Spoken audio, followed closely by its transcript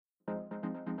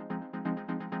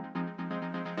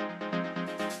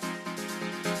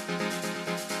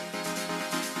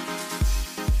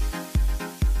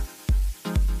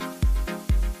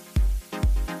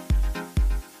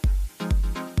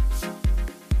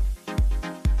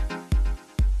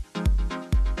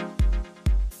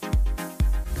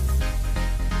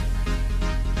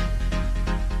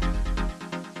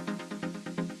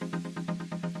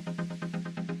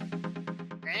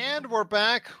we're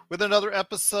back with another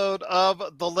episode of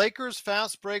the Lakers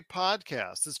Fast Break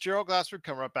podcast. It's Gerald Glassford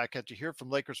coming right back at you here from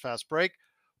Lakers Fast Break,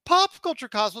 Pop Culture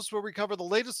Cosmos, where we cover the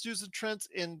latest news and trends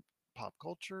in pop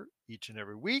culture each and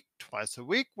every week, twice a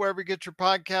week, wherever you get your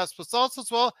podcast, but also as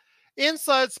well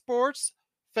inside sports,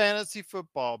 fantasy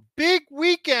football. Big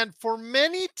weekend for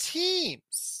many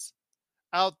teams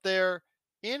out there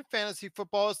in fantasy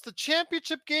football. It's the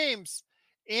championship games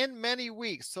in many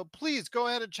weeks. So please go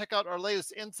ahead and check out our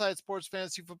latest Inside Sports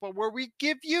Fantasy Football, where we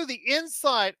give you the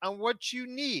insight on what you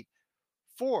need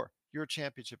for your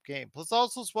championship game. Plus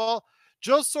also as well,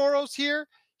 Joe Soros here.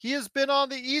 He has been on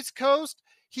the East Coast.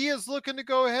 He is looking to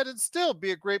go ahead and still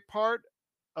be a great part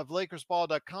of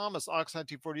LakersBall.com as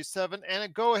Ox1947.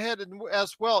 And go ahead and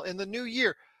as well in the new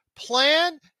year,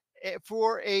 plan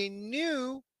for a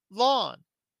new lawn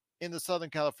in the Southern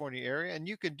California area, and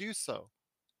you can do so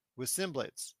with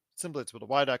Simblades. Simblades with a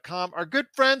Y.com. Our good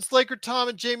friends, Laker Tom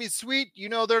and Jamie Sweet, you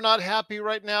know they're not happy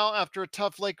right now after a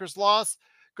tough Lakers loss.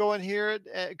 Go ahead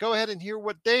and hear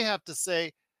what they have to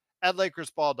say at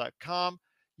LakersBall.com.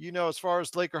 You know, as far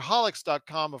as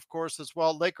Lakerholics.com, of course, as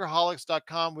well,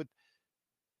 Lakerholics.com with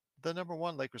the number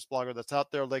one Lakers blogger that's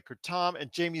out there, Laker Tom,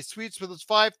 and Jamie Sweets with his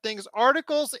 5 things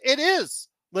articles. It is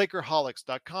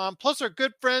Lakerholics.com. Plus our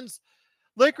good friends,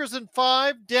 Lakers in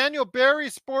 5, Daniel Barry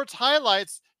Sports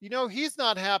Highlights. You know he's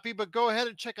not happy, but go ahead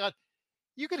and check out.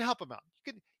 You can help him out.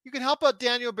 You can help out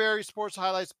Daniel Barry Sports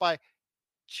Highlights by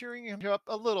cheering him up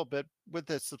a little bit with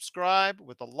a subscribe,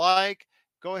 with a like.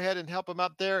 Go ahead and help him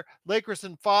out there. Lakers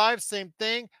in 5, same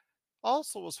thing.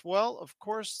 Also as well, of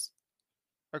course,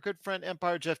 our good friend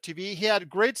Empire Jeff TV. He had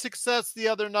great success the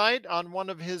other night on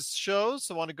one of his shows,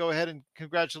 so I want to go ahead and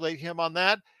congratulate him on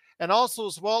that. And also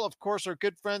as well, of course, our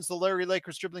good friends, the Larry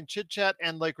Lakers Dribbling Chit Chat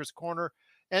and Lakers Corner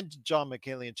and John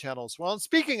McCallion channel as well. And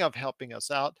speaking of helping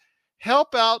us out,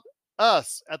 help out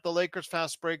us at the Lakers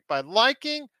Fast Break by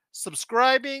liking,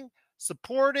 subscribing,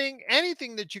 supporting,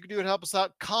 anything that you can do to help us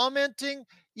out, commenting,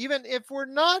 even if we're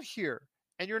not here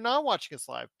and you're not watching us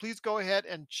live, please go ahead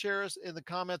and share us in the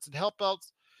comments and helps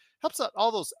out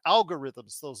all those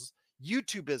algorithms, those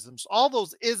YouTubeisms, all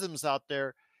those isms out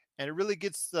there. And it really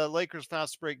gets the Lakers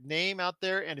Fast Break name out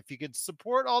there. And if you could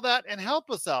support all that and help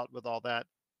us out with all that,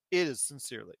 it is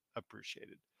sincerely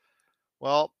appreciated.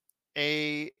 Well,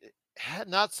 a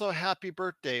not so happy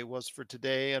birthday was for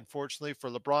today, unfortunately, for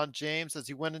LeBron James as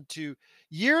he went into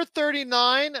year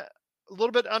 39, a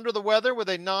little bit under the weather with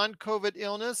a non-COVID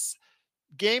illness.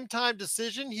 Game time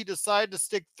decision, he decided to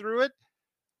stick through it.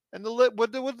 And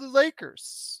would the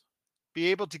Lakers be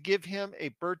able to give him a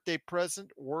birthday present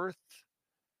worth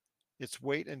its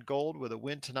weight in gold with a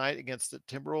win tonight against the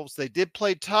Timberwolves? They did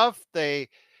play tough.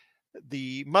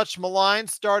 The much maligned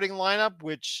starting lineup,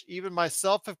 which even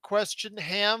myself have questioned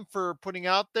Ham for putting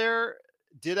out there,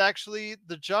 did actually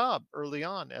the job early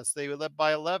on as they were led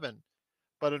by 11,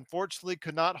 but unfortunately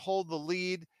could not hold the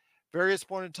lead. Various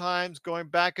point in times, going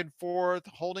back and forth,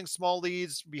 holding small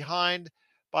leads behind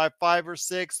by 5 or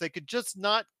 6. They could just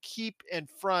not keep in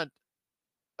front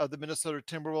of the Minnesota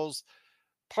Timberwolves,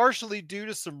 partially due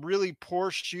to some really poor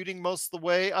shooting most of the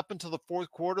way. Up until the fourth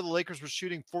quarter, the Lakers were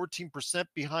shooting 14%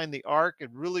 behind the arc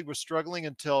and really were struggling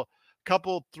until a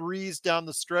couple threes down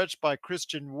the stretch by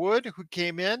Christian Wood, who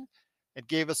came in and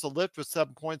gave us a lift with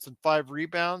 7 points and 5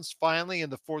 rebounds finally in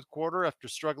the fourth quarter after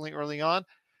struggling early on.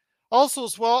 Also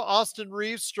as well, Austin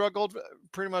Reeves struggled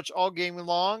pretty much all game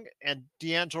long, and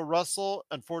D'Angelo Russell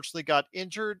unfortunately got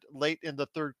injured late in the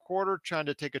third quarter trying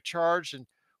to take a charge, and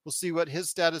we'll see what his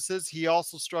status is. He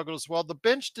also struggled as well. The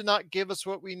bench did not give us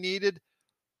what we needed,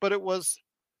 but it was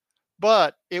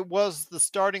the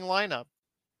starting lineup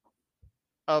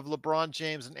of LeBron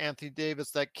James and Anthony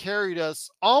Davis that carried us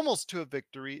almost to a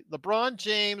victory. LeBron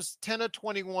James, 10 of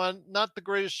 21, not the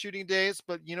greatest shooting days,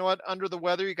 but you know what? Under the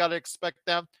weather, you got to expect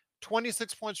that.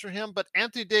 26 points for him, but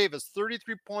Anthony Davis,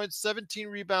 33 points, 17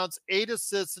 rebounds, 8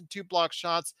 assists, and 2 block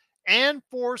shots, and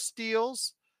 4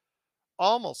 steals.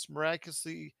 Almost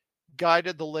miraculously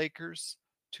guided the Lakers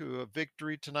to a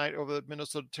victory tonight over the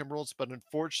Minnesota Timberwolves, but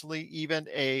unfortunately, even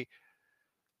a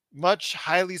much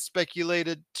highly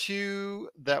speculated 2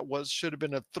 that should have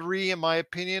been a 3, in my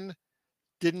opinion,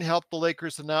 didn't help the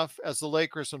Lakers enough, as the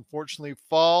Lakers unfortunately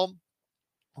fall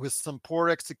with some poor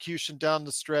execution down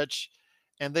the stretch,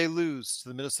 and they lose to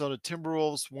the Minnesota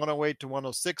Timberwolves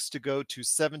 108-106 to go to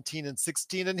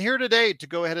 17-16. And here today to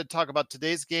go ahead and talk about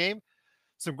today's game,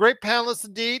 some great panelists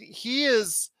indeed. He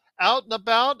is out and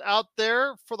about out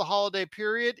there for the holiday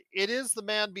period. It is the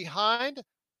man behind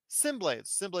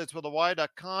Simblades with a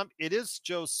Y.com. It is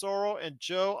Joe Soro and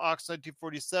Joe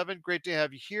Ox1947. Great to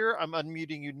have you here. I'm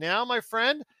unmuting you now, my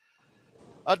friend.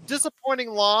 A disappointing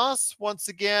loss. Once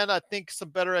again, I think some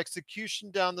better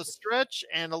execution down the stretch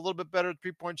and a little bit better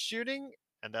three-point shooting.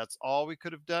 And that's all we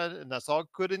could have done. And that's all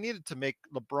could have needed to make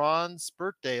LeBron's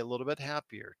birthday a little bit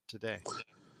happier today.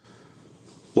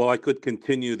 Well, I could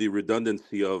continue the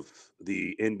redundancy of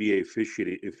the NBA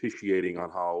officiating on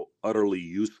how utterly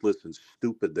useless and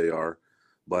stupid they are,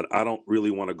 but I don't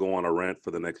really want to go on a rant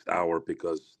for the next hour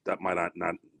because that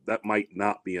might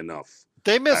not be enough.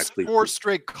 They missed Actually, 4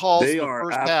 straight calls they in the are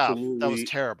first half. That was absolutely,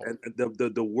 terrible.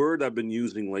 and the word I've been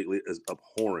using lately is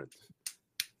abhorrent.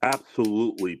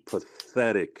 Absolutely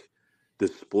pathetic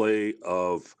display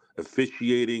of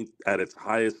officiating at its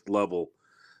highest level.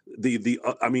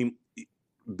 I mean,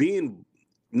 being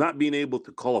not being able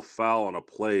to call a foul on a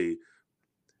play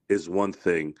is one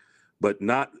thing, but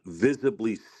not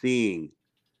visibly seeing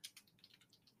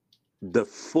the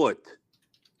foot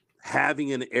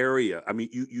having an area. I mean,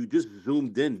 you just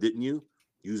zoomed in, didn't you?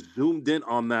 You zoomed in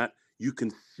on that. You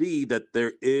can see that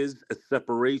there is a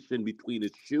separation between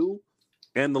his shoe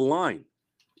and the line.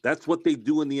 That's what they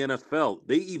do in the NFL.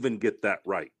 They even get that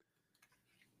right.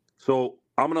 So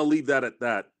I'm going to leave that at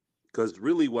that because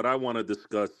really what I want to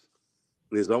discuss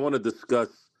is I want to discuss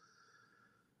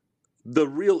the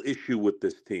real issue with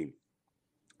this team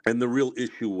and the real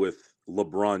issue with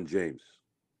LeBron James.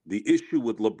 The issue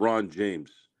with LeBron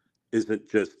James isn't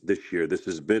just this year. This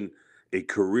has been a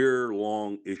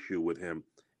career-long issue with him,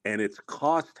 and it's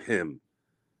cost him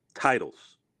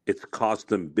titles. It's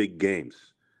cost him big games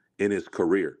in his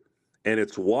career. And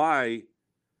it's why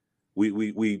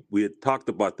we had talked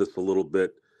about this a little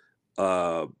bit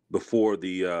before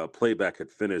the playback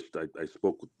had finished. I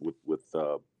spoke with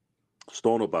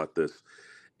Stone about this,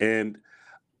 and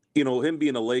him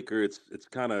being a Laker, it's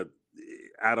kind of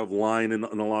out of line in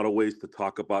a lot of ways to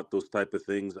talk about those type of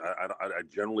things. I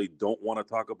generally don't want to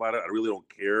talk about it. I really don't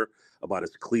care about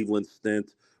his Cleveland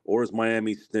stint or his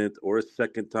Miami stint or his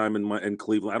second time in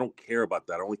Cleveland. I don't care about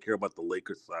that. I only care about the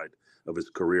Lakers side of his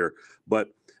career. But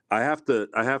I have to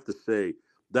say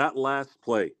that last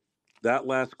play, that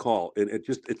last call, and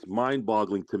it's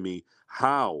mind-boggling to me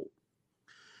how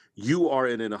you are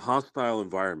in a hostile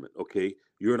environment, okay?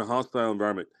 You're in a hostile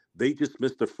environment. They just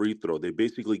missed a free throw. They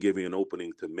basically gave you an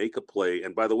opening to make a play.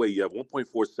 And by the way, you have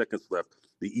 1.4 seconds left.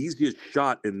 The easiest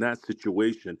shot in that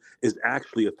situation is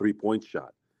actually a three-point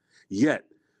shot. Yet,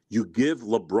 you give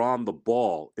LeBron the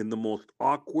ball in the most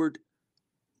awkward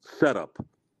setup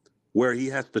where he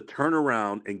has to turn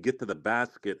around and get to the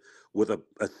basket with a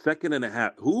second and a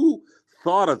half. Who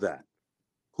thought of that?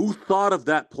 Who thought of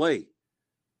that play?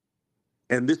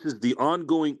 And this is the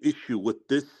ongoing issue with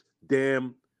this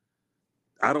damn,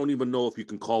 I don't even know if you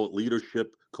can call it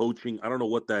leadership, coaching. I don't know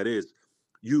what that is.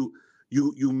 You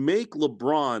make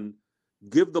LeBron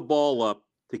give the ball up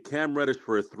to Cam Reddish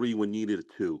for a three when needed a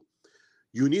two.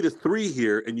 You need a three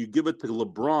here, and you give it to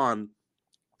LeBron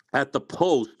at the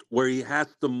post where he has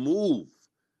to move.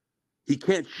 He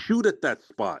can't shoot at that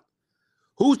spot.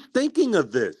 Who's thinking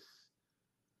of this?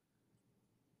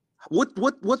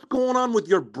 What's going on with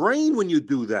your brain when you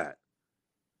do that?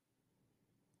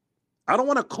 I don't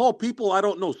want to call people I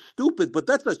don't know stupid, but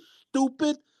that's a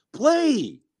stupid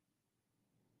play.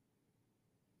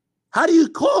 How do you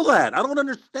call that? I don't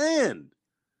understand.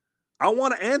 I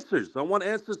want answers. I want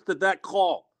answers to that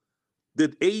call.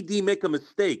 Did AD make a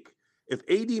mistake? If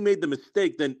AD made the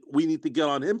mistake, then we need to get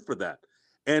on him for that.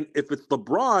 And if it's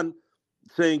LeBron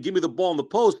saying, give me the ball in the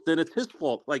post, then it's his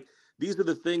fault. Like, these are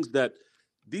the things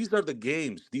these are the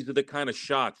games. These are the kind of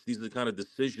shots. These are the kind of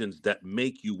decisions that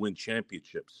make you win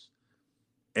championships.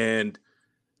 And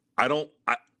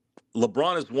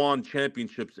LeBron has won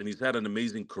championships and he's had an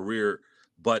amazing career,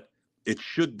 but it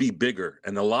should be bigger.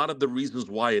 And a lot of the reasons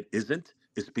why it isn't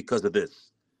is because of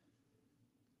this.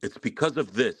 It's because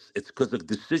of this. It's because of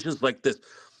decisions like this.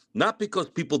 Not because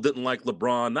people didn't like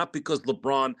LeBron, not because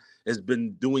LeBron has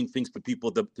been doing things to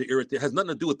people to irritate. It has nothing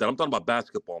to do with that. I'm talking about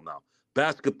basketball now.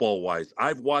 Basketball-wise,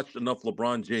 I've watched enough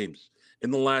LeBron James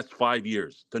in the last 5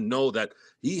 years to know that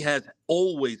he has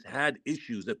always had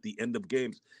issues at the end of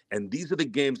games. And these are the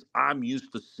games I'm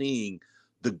used to seeing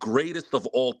the greatest of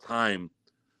all time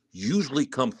usually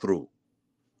come through.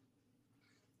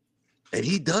 And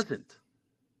he doesn't.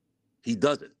 He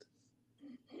doesn't.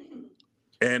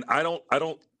 And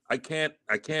I can't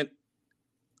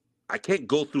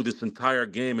go through this entire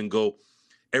game and go,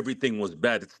 everything was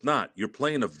bad. It's not. You're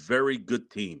playing a very good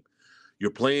team.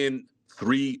 You're playing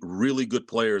 3 really good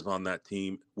players on that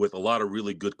team with a lot of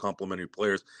really good complementary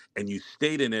players, and you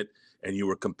stayed in it and you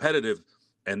were competitive.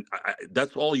 And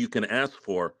that's all you can ask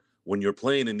for when you're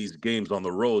playing in these games on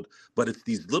the road. But it's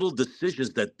these little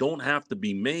decisions that don't have to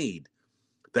be made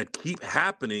that keep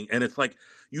happening. And it's like,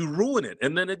 you ruin it.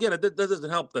 And then again, that doesn't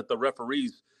help that the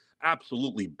referees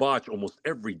absolutely botch almost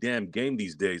every damn game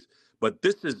these days. But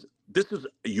this is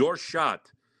your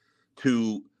shot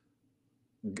to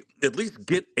at least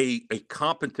get a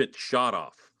competent shot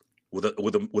off with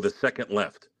a second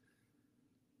left.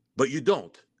 But you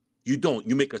don't. You don't.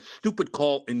 You make a stupid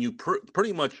call and you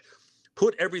pretty much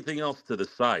put everything else to the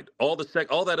side. All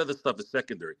that other stuff is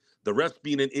secondary. The refs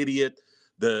being an idiot,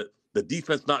 the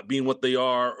defense not being what they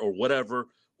are or whatever,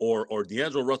 or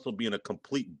D'Angelo Russell being a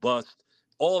complete bust.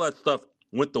 All that stuff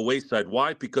went the wayside.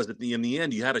 Why? Because in the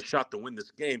end you had a shot to win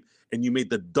this game and you made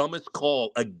the dumbest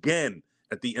call again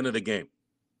at the end of the game.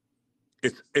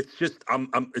 It's just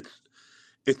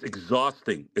it's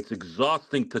exhausting. It's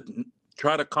exhausting to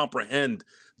try to comprehend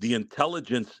the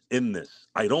intelligence in this.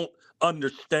 I don't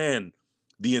understand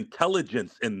the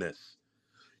intelligence in this.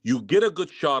 You get a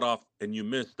good shot off and you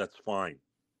miss, that's fine.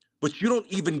 But you don't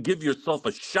even give yourself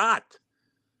a shot.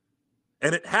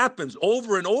 And it happens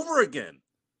over and over again.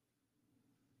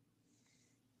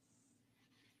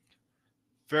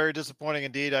 Very disappointing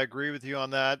indeed. I agree with you on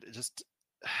that. Just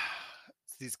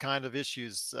these kind of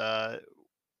issues,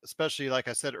 especially like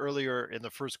I said earlier in the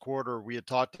first quarter, we had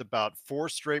talked about 4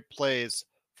 straight plays,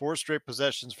 4 straight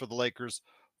possessions for the Lakers,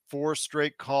 4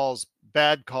 straight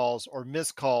bad calls or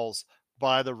missed calls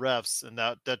by the refs, and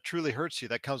that truly hurts you.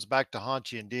 That comes back to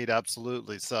haunt you indeed,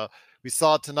 absolutely. So we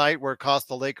saw tonight where it cost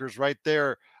the Lakers right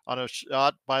there on a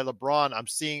shot by LeBron.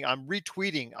 I'm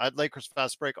retweeting at Lakers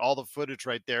Fast Break all the footage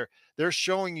right there. They're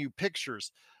showing you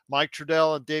pictures. Mike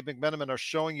Trudell and Dave McMenamin are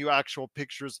showing you actual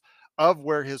pictures of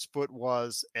where his foot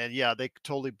was. And yeah, they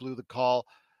totally blew the call.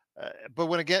 But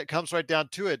when again it comes right down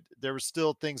to it, there were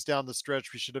still things down the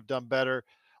stretch we should have done better.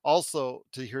 Also,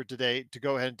 to hear today to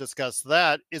go ahead and discuss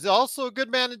that is also a good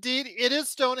man indeed. It is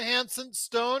Stone Hansen.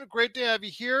 Stone, great to have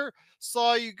you here.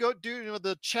 Saw you go do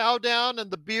the chow down and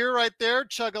the beer right there,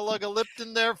 chug a lug a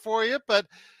Lipton there for you. But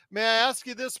may I ask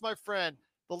you this, my friend?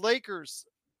 The Lakers,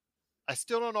 I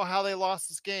still don't know how they lost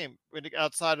this game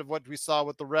outside of what we saw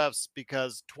with the refs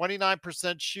because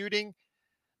 29% shooting,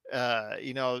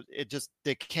 it just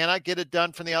they cannot get it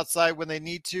done from the outside when they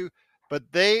need to.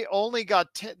 But they only got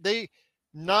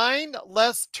 9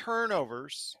 less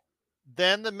turnovers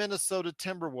than the Minnesota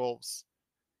Timberwolves.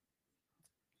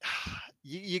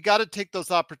 You got to take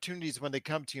those opportunities when they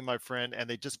come to you, my friend, and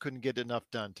they just couldn't get enough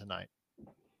done tonight.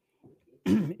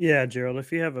 Yeah, Gerald,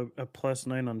 if you have a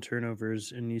 +9 on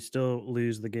turnovers and you still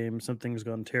lose the game, something's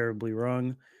gone terribly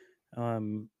wrong.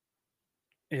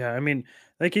 Yeah, I mean,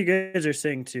 like you guys are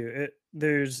saying too,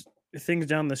 there's things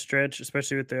down the stretch,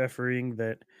 especially with the refereeing,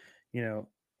 that you know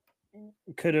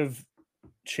could have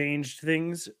changed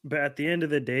things. But at the end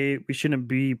of the day, we shouldn't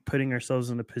be putting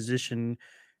ourselves in a position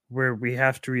where we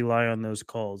have to rely on those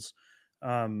calls.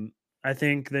 I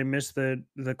think they missed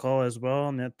the call as well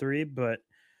on that 3, but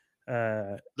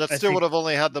That I still would think have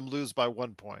only had them lose by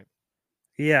 1 point.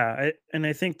 yeah,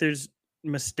 I think there's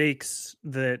mistakes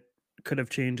that could have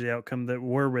changed the outcome that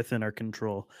were within our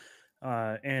control.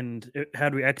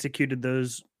 Had we executed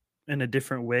those in a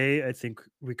different way, I think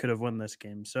we could have won this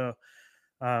game. So,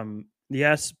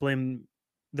 yes, blame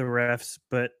the refs,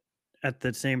 but at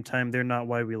the same time, they're not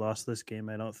why we lost this game.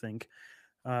 I don't think.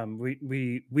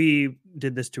 We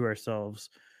did this to ourselves.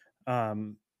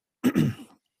 Um,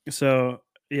 so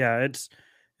yeah,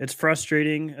 it's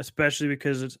frustrating, especially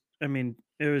because I mean,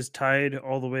 it was tied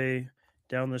all the way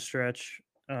down the stretch.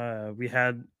 We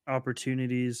had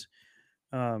opportunities.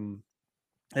 Um,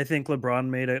 I think LeBron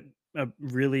made a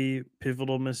really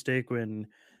pivotal mistake when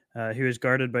he was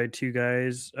guarded by 2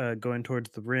 guys going towards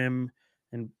the rim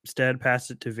and instead passed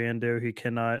it to Vando. He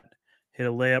cannot hit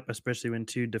a layup, especially when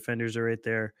 2 defenders are right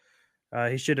there.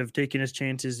 He should have taken his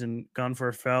chances and gone for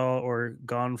a foul or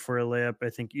gone for a layup. I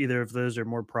think either of those are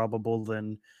more probable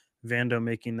than Vando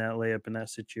making that layup in that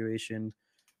situation.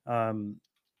 Um,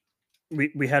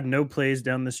 we had no plays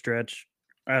down the stretch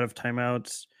out of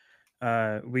timeouts.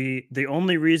 The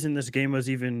only reason this game was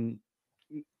even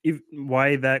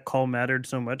why that call mattered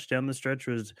so much down the stretch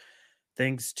was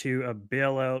thanks to a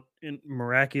bailout,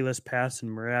 miraculous pass and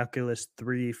miraculous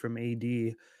 3 from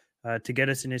AD to get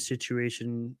us in a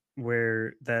situation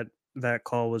where that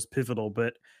call was pivotal.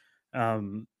 But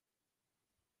um,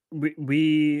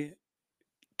 we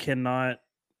cannot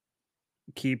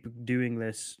keep doing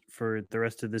this for the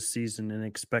rest of this season and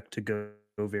expect to go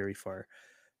very far.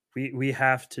 We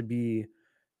have to be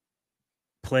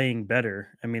playing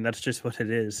better. I mean, that's just what it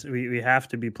is. We have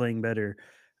to be playing better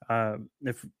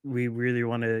if we really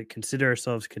want to consider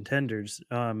ourselves contenders.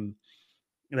 There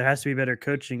has to be better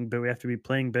coaching, but we have to be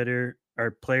playing better.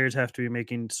 Our players have to be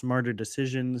making smarter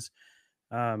decisions.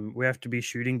 We have to be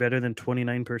shooting better than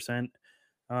 29%.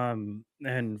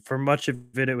 And for much of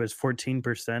it, it was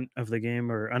 14% of the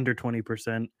game or under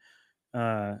 20%.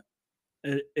 Uh,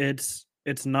 it's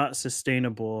not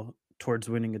sustainable towards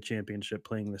winning a championship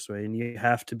playing this way, and you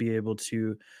have to be able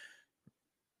to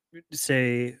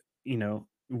say,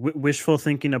 wishful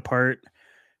thinking apart.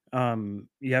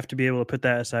 You have to be able to put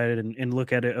that aside and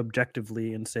look at it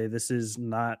objectively and say this is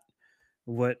not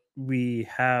what we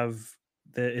have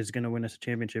that is going to win us a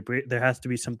championship. There has to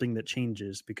be something that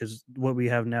changes because what we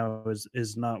have now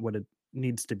is not what it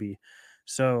needs to be.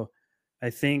 So I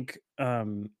think a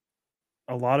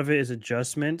lot of it is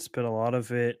adjustments, but a lot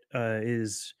of it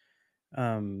is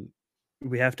um,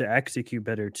 we have to execute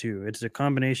better too. It's a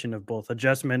combination of both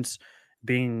adjustments,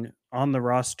 being on the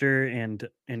roster and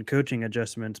coaching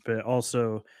adjustments, but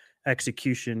also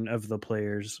execution of the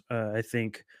players. I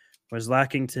think was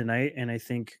lacking tonight, and I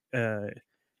think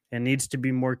it needs to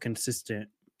be more consistent.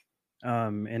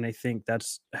 And I think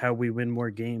that's how we win more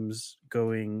games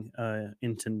going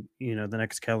into the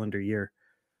next calendar year.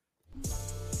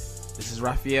 This is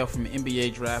Raphael from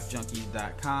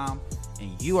NBADraftJunkies.com,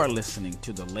 and you are listening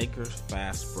to the Lakers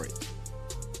Fast Break.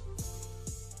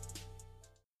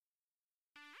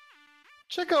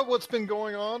 Check out what's been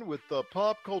going on with the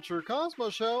Pop Culture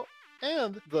Cosmos Show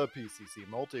and the PCC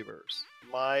Multiverse.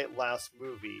 My last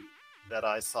movie that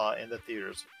I saw in the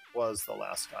theaters was The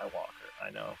Last Skywalker. I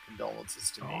know,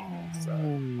 condolences to me.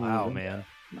 Wow, man.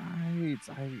 Right.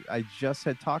 I just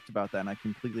had talked about that, and I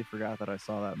completely forgot that I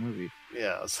saw that movie.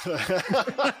 Yes. It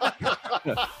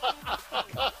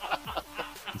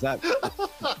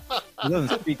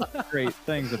doesn't speak great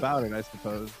things about it, I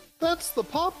suppose. That's the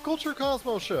Pop Culture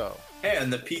Cosmos Show.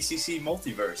 And the PCC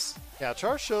Multiverse. Catch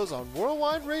our shows on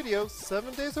Worldwide Radio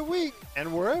 7 days a week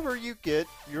and wherever you get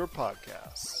your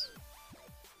podcasts.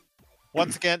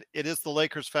 Once again, it is the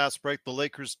Lakers Fast Break. The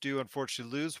Lakers do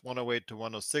unfortunately lose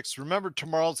 108-106. Remember,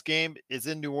 tomorrow's game is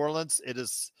in New Orleans. It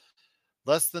is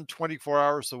less than 24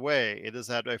 hours away. It is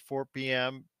at a 4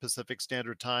 p.m. Pacific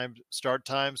Standard Time start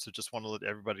time, so just want to let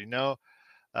everybody know.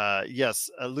 Yes,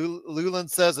 Luland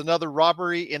says another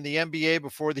robbery in the NBA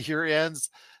before the year ends.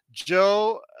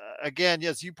 Joe, again,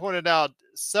 yes, you pointed out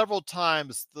several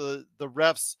times the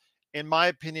refs, in my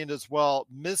opinion as well,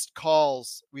 missed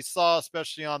calls. We saw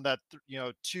especially on that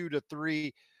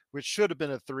 2-3, which should have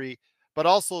been a 3. But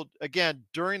also, again,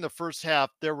 during the first half,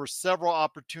 there were several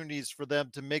opportunities for them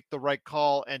to make the right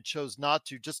call and chose not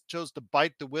to, just chose to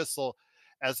bite the whistle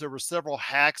as there were several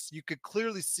hacks. You could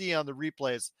clearly see on the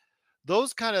replays.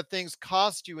 Those kind of things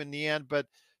cost you in the end, but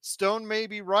Stone may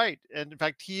be right. And in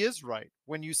fact, he is right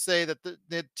when you say that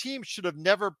the team should have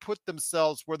never put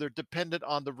themselves where they're dependent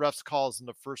on the refs' calls in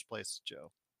the first place,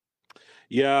 Joe.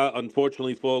 Yeah,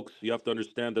 unfortunately, folks, you have to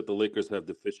understand that the Lakers have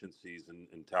deficiencies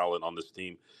in talent on this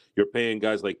team. You're paying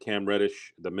guys like Cam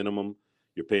Reddish the minimum.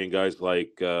 You're paying guys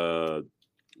like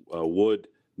Wood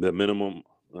the minimum,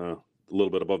 a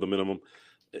little bit above the minimum.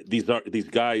 These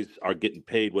guys are getting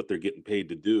paid what they're getting paid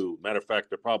to do. Matter of fact,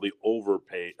 they're probably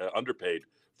underpaid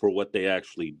for what they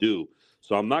actually do.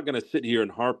 So I'm not going to sit here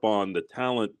and harp on the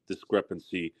talent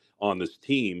discrepancy on this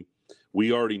team.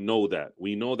 We already know that.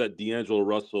 We know that D'Angelo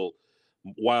Russell,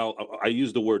 while I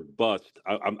use the word bust,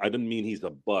 I didn't mean he's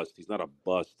a bust. He's not a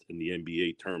bust in the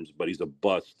NBA terms, but he's a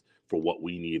bust for what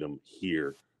we need him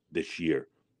here this year.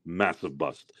 Massive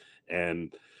bust.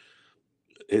 And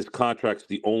his contract's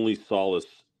the only solace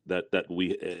that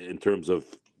we, in terms of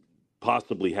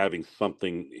possibly having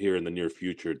something here in the near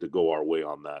future to go our way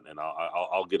on that. And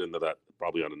I'll get into that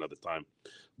probably on another time.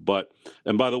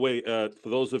 And by the way, for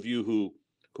those of you who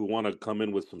want to come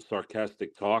in with some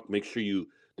sarcastic talk, make sure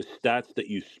the stats that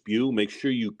you spew, make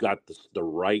sure you got the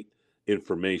right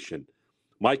information.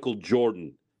 Michael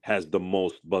Jordan has the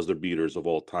most buzzer beaters of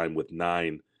all time with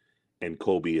 9, and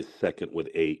Kobe is second with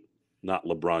 8, not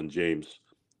LeBron James.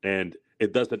 And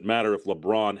it doesn't matter if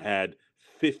LeBron had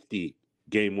 50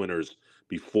 game winners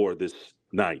before this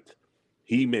night.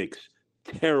 He makes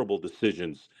terrible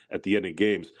decisions at the end of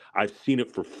games. I've seen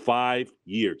it for 5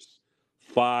 years.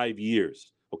 5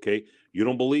 years. Okay. You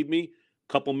don't believe me?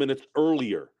 A couple minutes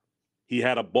earlier, he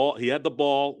had the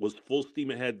ball, was full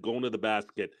steam ahead, going to the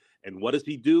basket. And what does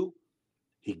he do?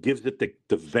 He gives it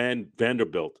to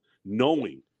Vanderbilt,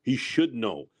 knowing he should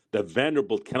know that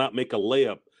Vanderbilt cannot make a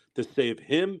layup to save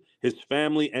him, his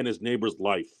family, and his neighbor's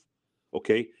life.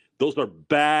 Okay? Those are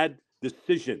bad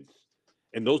decisions.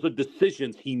 And those are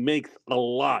decisions he makes a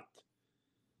lot.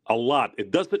 A lot.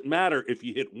 It doesn't matter if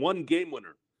you hit one game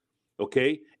winner,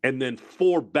 okay, and then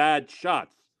 4 bad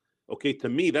shots. Okay, to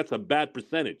me, that's a bad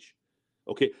percentage.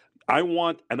 Okay, I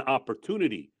want an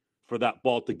opportunity for that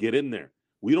ball to get in there.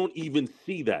 We don't even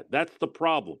see that. That's the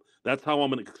problem. That's how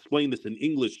I'm going to explain this in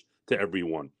English to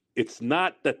everyone. It's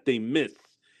not that they miss.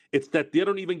 It's that they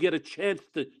don't even get a chance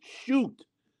to shoot.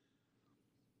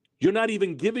 You're not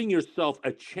even giving yourself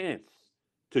a chance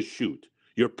to shoot.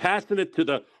 You're passing it to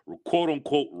the quote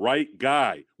unquote right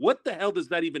guy. What the hell does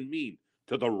that even mean?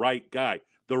 To the right guy.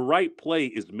 The right play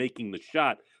is making the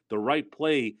shot. The right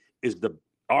play is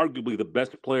arguably the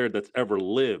best player that's ever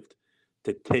lived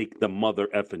to take the mother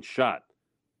effing shot.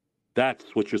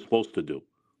 That's what you're supposed to do.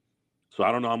 So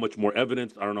I don't know how much more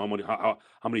evidence. I don't know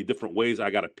how many different ways I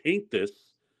got to paint this.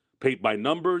 Paint by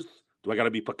numbers. Do I got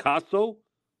to be Picasso?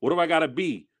 What do I got to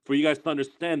be for you guys to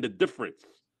understand the difference?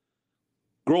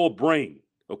 Grow a brain,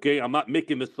 okay? I'm not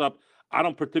making this up. I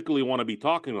don't particularly want to be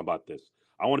talking about this.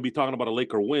 I want to be talking about a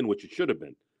Laker win, which it should have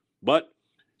been. But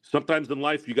sometimes in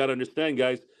life, you got to understand,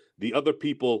 guys, the other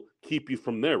people keep you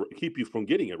from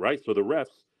getting it, right? So the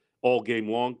refs all game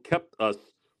long kept us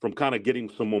from kind of getting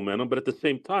some momentum. But at the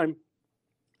same time,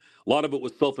 a lot of it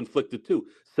was self-inflicted too.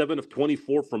 7 of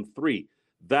 24 from 3.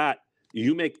 That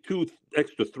you make 2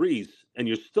 extra threes and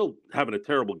you're still having a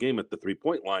terrible game at the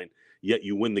 3-point line, yet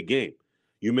you win the game.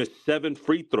 You missed 7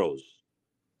 free throws.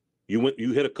 You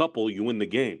hit a couple, you win the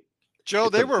game. Joe,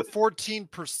 they were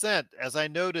 14%, as I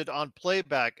noted on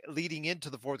playback, leading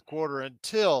into the fourth quarter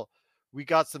until we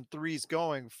got some threes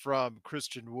going from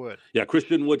Christian Wood. Yeah,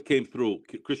 Christian Wood came through.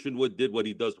 Christian Wood did what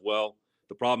he does well.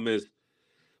 The problem is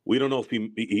we don't know if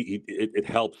it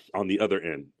helps on the other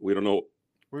end. We don't know.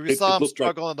 We saw him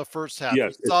struggle in the first half.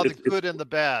 Yes, we saw the good and the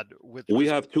bad. We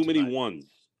have too many ones.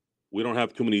 We don't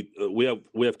have too many. We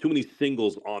have too many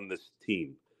singles on this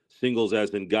team. Singles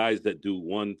as in guys that do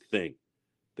one thing.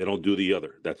 They don't do the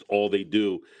other. That's all they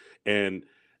do. And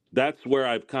that's where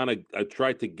I've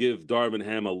tried to give Darvin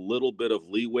Ham a little bit of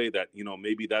leeway that,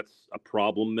 maybe that's a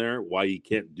problem there, why he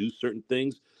can't do certain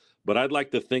things. But I'd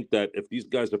like to think that if these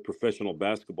guys are professional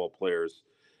basketball players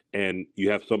and you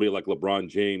have somebody like LeBron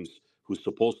James who's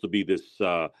supposed to be this,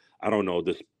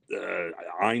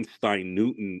 Einstein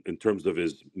Newton in terms of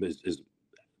his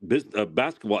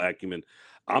basketball acumen,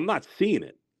 I'm not seeing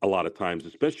it a lot of times,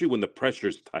 especially when the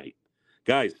pressure's tight.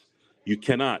 Guys, you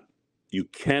cannot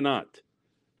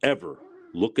ever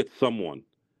look at someone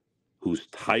who's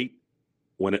tight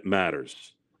when it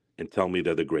matters and tell me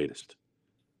they're the greatest.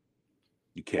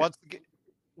 You can't.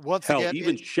 Once Hell, again,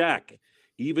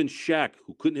 even Shaq,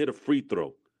 who couldn't hit a free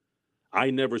throw,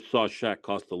 I never saw Shaq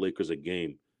cost the Lakers a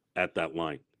game at that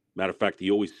line. Matter of fact,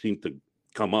 he always seemed to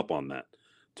come up on that.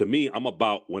 To me, I'm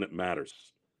about when it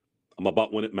matters.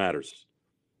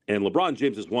 And LeBron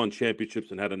James has won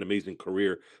championships and had an amazing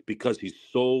career because he's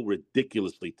so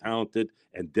ridiculously talented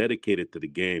and dedicated to the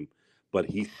game. But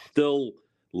he still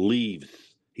leaves.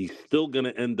 He's still going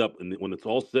to end up, and when it's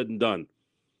all said and done,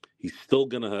 he's still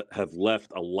going to have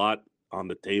left a lot on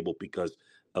the table because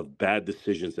of bad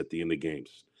decisions at the end of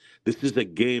games. This is a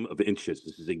game of inches.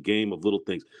 This is a game of little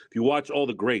things. If you watch all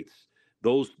the greats,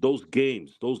 those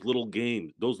games, those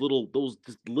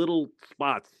just little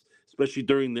spots, especially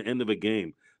during the end of a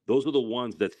game, those are the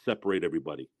ones that separate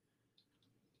everybody.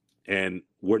 And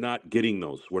we're not getting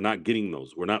those. We're not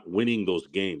winning those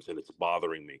games, and it's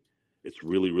bothering me. It's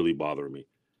really, really bothering me.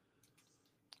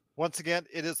 Once again,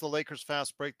 it is the Lakers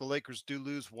fast break. The Lakers do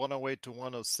lose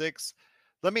 108-106.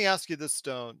 Let me ask you this,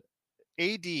 Stone.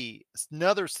 AD,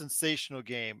 another sensational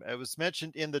game. It was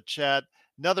mentioned in the chat,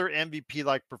 another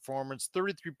MVP-like performance,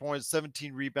 33 points,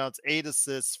 17 rebounds, 8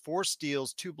 assists, 4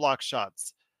 steals, 2 block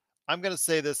shots. I'm going to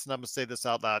say this, and I'm going to say this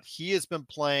out loud. He has been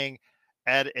playing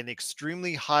at an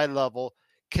extremely high level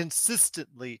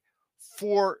consistently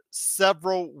for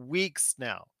several weeks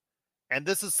now. And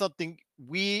this is something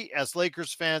we as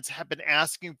Lakers fans have been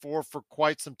asking for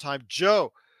quite some time.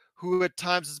 Joe, who at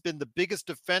times has been the biggest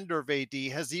defender of AD,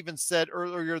 has even said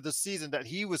earlier this season that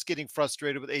he was getting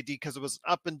frustrated with AD because it was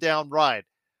an up and down ride.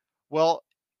 Well,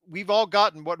 we've all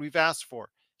gotten what we've asked for.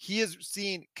 He has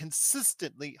seen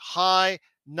consistently high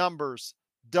numbers,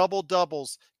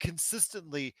 double-doubles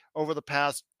consistently over the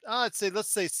past, let's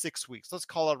say 6 weeks. Let's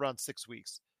call it around 6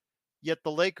 weeks. Yet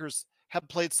the Lakers have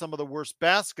played some of the worst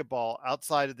basketball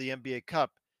outside of the NBA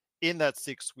Cup in that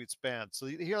 6-week span. So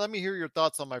here, let me hear your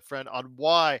thoughts on my friend on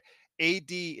why AD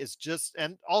is just,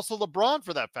 and also LeBron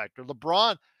for that factor.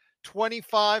 LeBron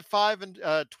 25,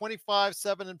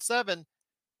 7 and 7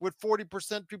 with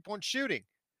 40% 3-point shooting.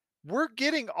 We're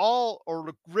getting a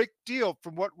great deal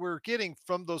from what we're getting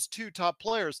from those two top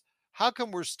players. How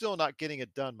come we're still not getting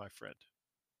it done, my friend?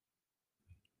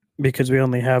 Because we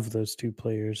only have those two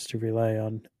players to rely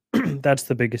on. That's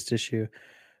the biggest issue.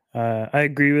 I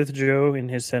agree with Joe in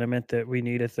his sentiment that we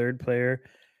need a third player.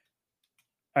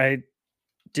 I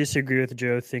disagree with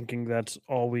Joe thinking that's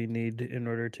all we need in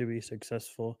order to be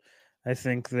successful. I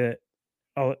think that,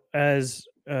 as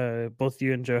both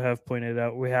you and Joe have pointed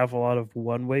out, we have a lot of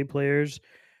one-way players.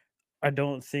 I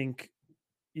don't think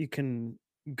you can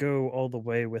go all the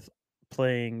way with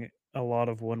playing a lot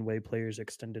of one-way players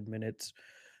extended minutes.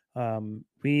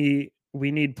 We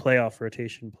need playoff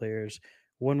rotation players.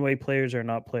 One-way players are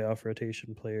not playoff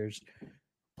rotation players.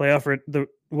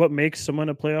 What makes someone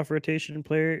a playoff rotation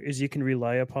player is you can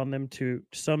rely upon them to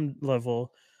some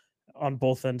level on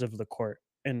both ends of the court,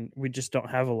 and we just don't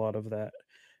have a lot of that.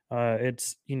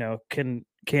 It's can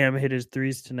Cam hit his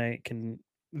threes tonight? Can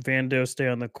Vando stay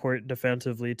on the court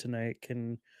defensively tonight?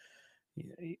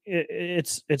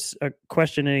 It's a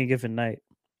question any given night.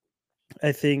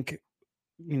 I think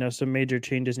some major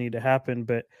changes need to happen,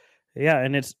 but yeah,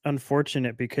 and it's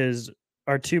unfortunate because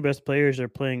our two best players are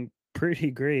playing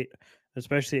pretty great,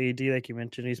 especially AD, like you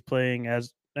mentioned. He's playing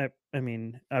as I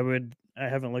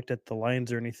haven't looked at the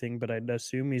lines or anything, but I'd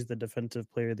assume he's the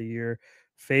defensive player of the year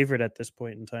favorite at this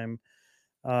point in time.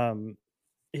 Um,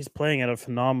 he's playing at a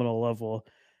phenomenal level.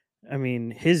 I mean,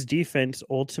 his defense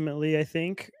ultimately, I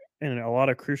think, in a lot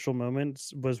of crucial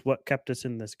moments, was what kept us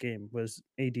in this game. Was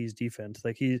AD's defense?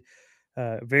 Like he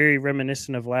very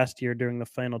reminiscent of last year during the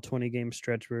final 20 game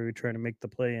stretch where we were trying to make the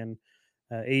play in.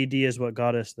 AD is what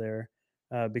got us there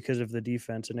because of the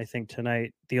defense. And I think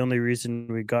tonight, the only reason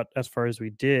we got as far as we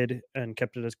did and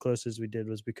kept it as close as we did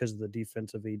was because of the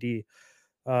defense of AD.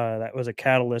 That was a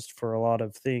catalyst for a lot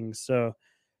of things. So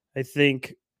I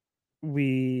think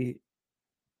we're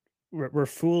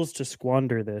fools to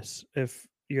squander this if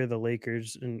you're the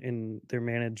Lakers and their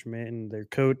management and their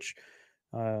coach.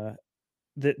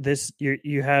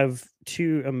 You have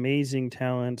two amazing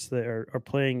talents that are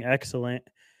playing excellent.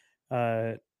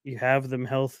 You have them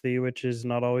healthy, which is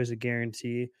not always a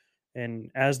guarantee. And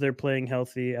as they're playing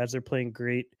healthy, as they're playing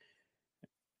great,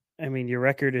 I mean, your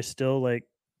record is still like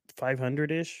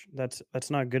 500 ish. That's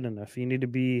not good enough. You need to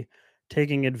be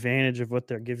taking advantage of what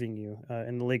they're giving you.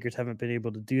 And the Lakers haven't been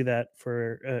able to do that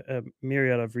for a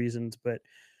myriad of reasons, but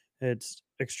it's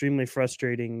extremely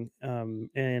frustrating.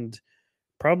 And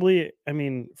probably,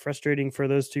 frustrating for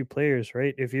those two players,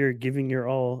 right? If you're giving your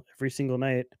all every single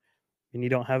night and you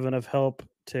don't have enough help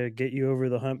to get you over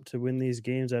the hump to win these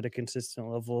games at a consistent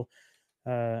level,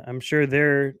 I'm sure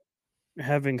they're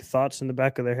having thoughts in the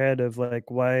back of their head of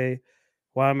like, why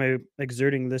am I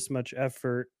exerting this much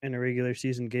effort in a regular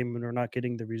season game when we're not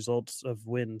getting the results of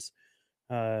wins?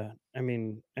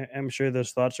 I'm sure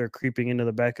those thoughts are creeping into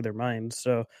the back of their minds.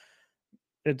 So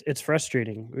it's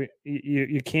frustrating.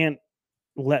 You can't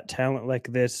let talent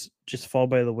like this just fall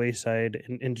by the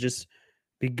wayside and just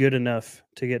be good enough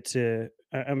to get to.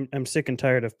 I'm sick and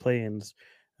tired of play-ins.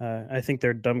 I think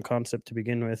they're a dumb concept to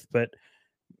begin with, but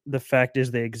the fact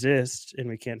is they exist and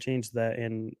we can't change that.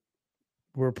 And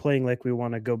we're playing like we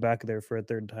want to go back there for a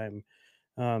third time.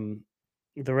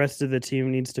 The rest of the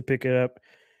team needs to pick it up.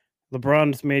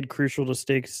 LeBron's made crucial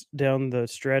mistakes down the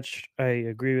stretch. I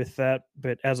agree with that.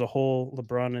 But as a whole,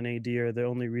 LeBron and AD are the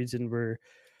only reason we're,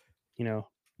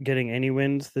 getting any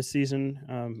wins this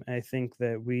season. I think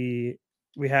that we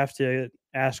have to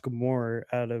ask more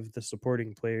out of the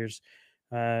supporting players.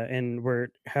 And we're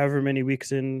however many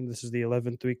weeks in, this is the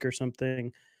 11th week or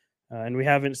something. And we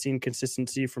haven't seen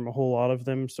consistency from a whole lot of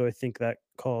them. So I think that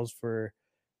calls for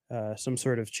some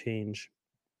sort of change.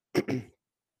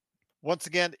 Once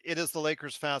again, it is the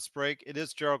Lakers Fast Break. It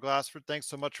is Gerald Glassford. Thanks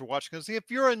so much for watching us. If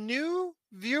you're a new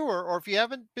viewer or if you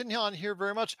haven't been on here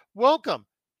very much, welcome.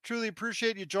 Truly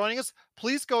appreciate you joining us.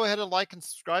 Please go ahead and like and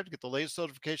subscribe to get the latest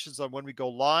notifications on when we go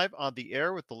live on the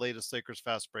air with the latest Lakers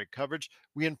Fast Break coverage.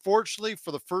 We unfortunately,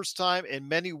 for the first time in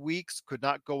many weeks, could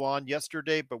not go on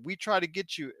yesterday, but we try to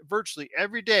get you virtually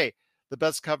every day the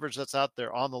best coverage that's out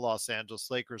there on the Los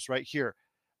Angeles Lakers right here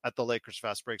at the Lakers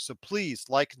Fast Break. So please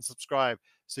like and subscribe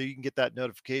so you can get that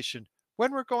notification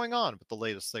when we're going on with the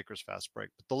latest Lakers Fast Break.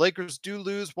 But the Lakers do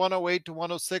lose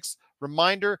 108-106.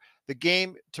 Reminder, the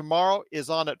game tomorrow is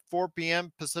on at 4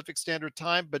 p.m. Pacific Standard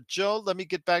Time. But Joe, let me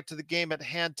get back to the game at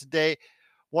hand today.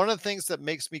 One of the things that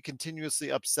makes me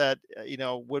continuously upset,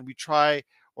 when we try,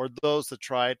 or those that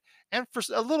tried, and for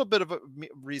a little bit of a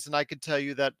reason, I could tell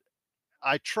you that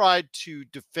I tried to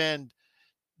defend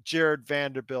Jared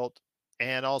Vanderbilt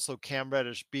and also Cam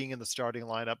Reddish being in the starting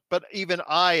lineup. But even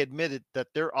I admitted that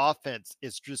their offense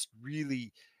is just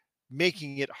really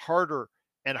making it harder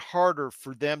and harder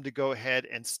for them to go ahead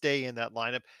and stay in that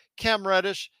lineup. Cam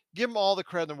Reddish, give him all the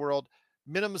credit in the world.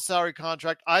 Minimum salary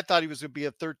contract. I thought he was going to be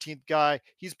a 13th guy.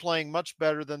 He's playing much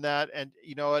better than that. And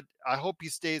you know what? I hope he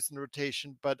stays in the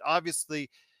rotation. But obviously,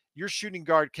 your shooting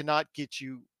guard cannot get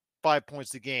you 5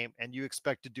 points a game, and you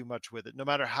expect to do much with it, no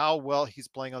matter how well he's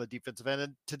playing on the defensive end.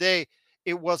 And today,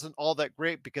 it wasn't all that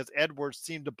great because Edwards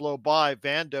seemed to blow by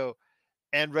Vando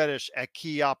and Reddish at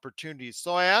key opportunities.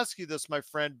 So I ask you this, my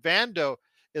friend. Vando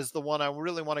is the one I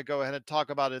really want to go ahead and talk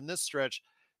about in this stretch.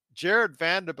 Jared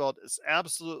Vanderbilt is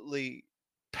absolutely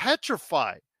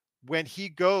petrified when he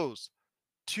goes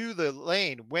to the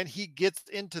lane, when he gets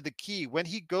into the key, when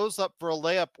he goes up for a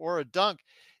layup or a dunk.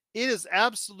 It is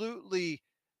absolutely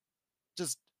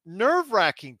just nerve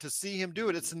wracking to see him do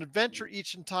it. It's an adventure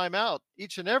each and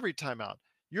every time out.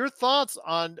 Your thoughts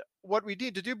on what we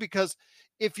need to do? Because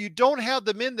if you don't have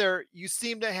them in there, you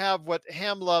seem to have what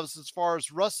Ham loves as far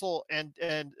as Russell and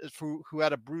who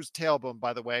had a bruised tailbone,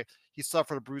 by the way. He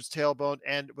suffered a bruised tailbone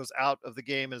and was out of the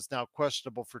game and is now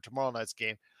questionable for tomorrow night's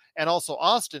game. And also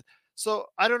Austin. So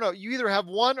I don't know. You either have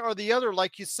one or the other,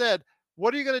 like you said.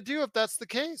 What are you going to do if that's the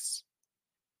case?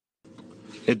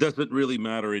 It doesn't really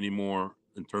matter anymore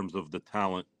in terms of the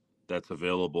talent that's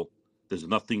available. There's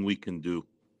nothing we can do.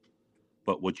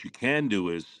 But what you can do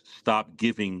is stop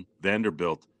giving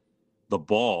Vanderbilt the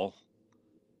ball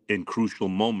in crucial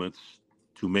moments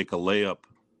to make a layup.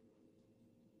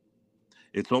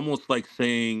 It's almost like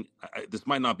saying, this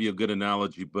might not be a good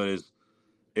analogy, but is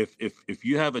if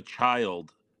you have a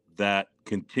child that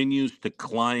continues to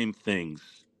climb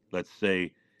things, let's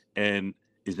say, and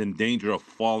is in danger of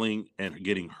falling and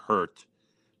getting hurt,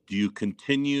 do you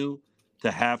continue to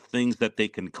have things that they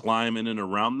can climb in and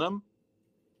around them?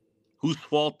 Whose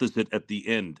fault is it at the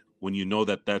end when you know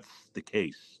that that's the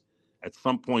case? At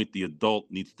some point, the adult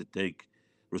needs to take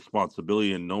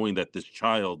responsibility in knowing that this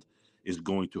child is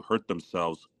going to hurt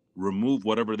themselves. Remove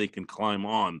whatever they can climb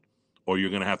on, or you're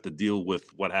going to have to deal with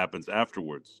what happens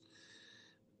afterwards.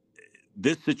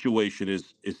 This situation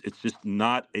is it's just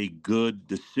not a good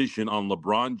decision on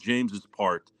LeBron James's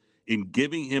part in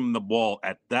giving him the ball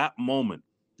at that moment.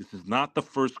 This is not the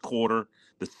first quarter,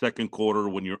 the second quarter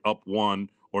when you're up 1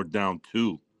 or down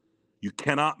 2. You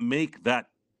cannot make that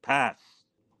pass.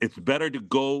 It's better to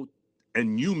go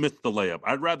and you miss the layup.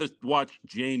 I'd rather watch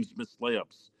James miss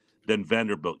layups than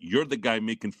Vanderbilt. You're the guy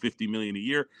making $50 million a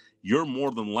year. You're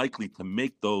more than likely to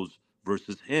make those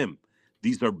versus him.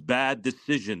 These are bad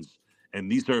decisions, and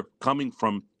these are coming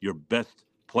from your best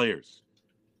players.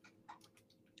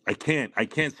 I can't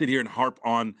sit here and harp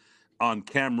on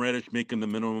Cam Reddish making the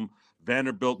minimum,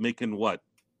 Vanderbilt making what?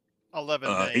 11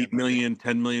 million. 8 million,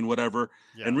 10 million, whatever.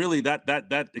 Yeah. And really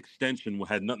that extension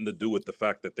had nothing to do with the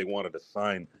fact that they wanted to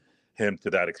sign him to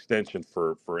that extension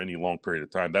for any long period of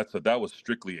time. That was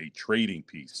strictly a trading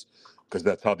piece because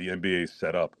that's how the NBA is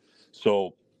set up.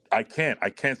 So I can't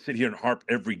sit here and harp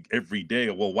every day.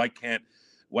 Well, why can't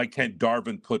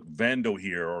Darvin put Vando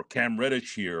here or Cam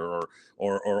Reddish here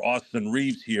or Austin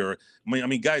Reeves here? I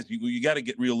mean, guys, you got to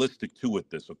get realistic too with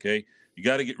this, okay? You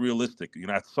got to get realistic. You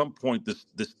know, at some point, this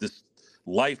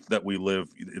life that we live,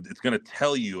 it's going to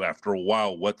tell you after a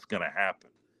while what's going to happen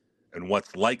and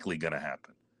what's likely going to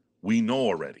happen. We know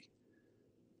already.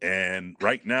 And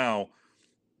right now,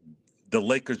 the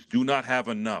Lakers do not have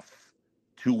enough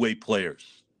two-way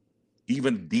players,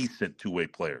 even decent two-way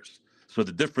players. So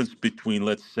the difference between,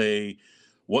 let's say,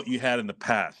 what you had in the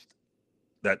past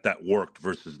that worked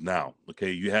versus now,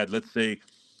 okay? You had, let's say,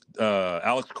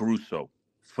 Alex Caruso,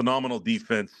 phenomenal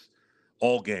defense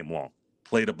all game long,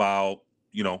 played about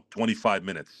 25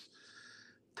 minutes,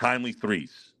 timely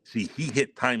threes. See, he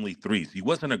hit timely threes. He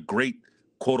wasn't a great,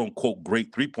 quote unquote,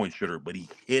 great 3-point shooter, but he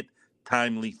hit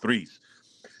timely threes.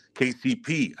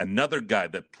 KCP, another guy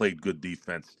that played good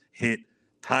defense, hit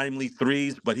timely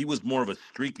threes, but he was more of a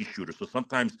streaky shooter. So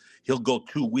sometimes he'll go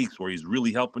 2 weeks where he's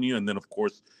really helping you, and then of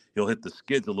course he'll hit the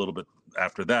skids a little bit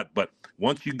after that. But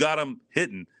once you got him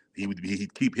hitting,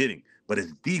 he'd keep hitting. But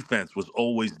his defense was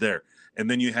always there. And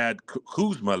then you had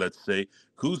Kuzma, let's say.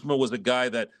 Kuzma was a guy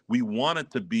that we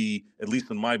wanted to be, at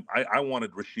least in I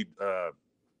wanted Rashid.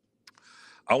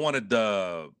 I wanted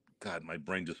God, my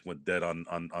brain just went dead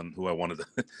on who I wanted.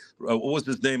 What was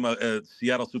his name?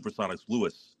 Seattle Supersonics,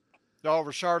 Lewis. No,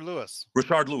 Rashard Lewis.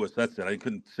 Rashard Lewis, that's it. I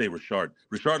couldn't say Rashard.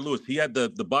 Rashard Lewis, he had the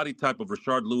body type of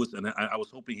Rashard Lewis, and I was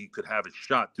hoping he could have his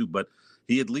shot too, but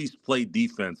he at least played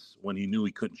defense when he knew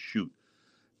he couldn't shoot.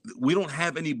 We don't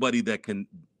have anybody that can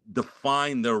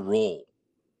define their role.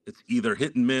 It's either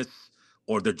hit and miss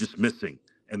or they're just missing,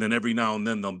 and then every now and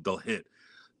then they'll hit.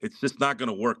 It's just not going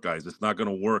to work, guys. It's not going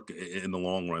to work in the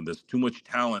long run. There's too much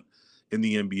talent in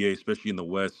the NBA, especially in the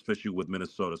West, especially with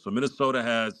Minnesota. So Minnesota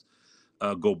has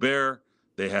Gobert,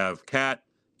 they have Cat,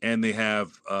 and they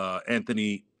have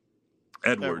Anthony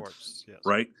Edwards, yes.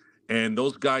 Right? And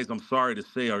those guys, I'm sorry to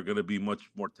say, are going to be much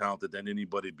more talented than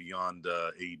anybody beyond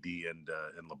AD and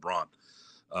LeBron.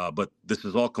 But this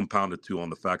is all compounded too on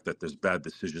the fact that there's bad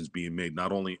decisions being made,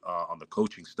 not only on the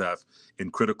coaching staff in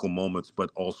critical moments, but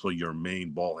also your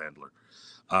main ball handler.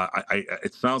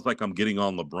 It sounds like I'm getting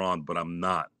on LeBron, but I'm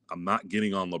not. I'm not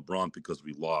getting on LeBron because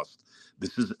we lost.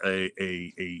 This is a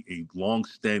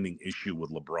long-standing issue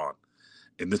with LeBron,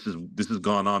 and this has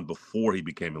gone on before he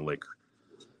became a Laker.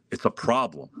 It's a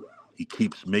problem. He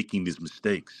keeps making these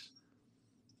mistakes.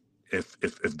 If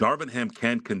Darvin Ham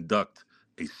can conduct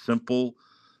a simple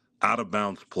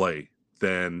out-of-bounds play,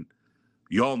 then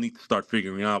y'all need to start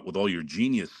figuring out with all your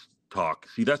genius talk.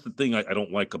 See, that's the thing I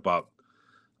don't like about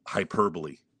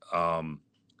hyperbole. A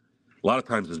lot of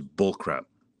times it's bullcrap.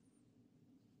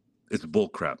 It's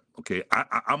bullcrap. Okay,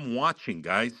 I'm watching,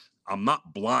 guys. I'm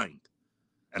not blind,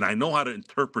 and I know how to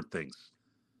interpret things.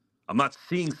 I'm not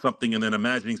seeing something and then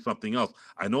imagining something else.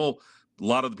 I know a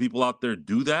lot of the people out there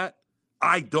do that.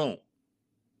 I don't,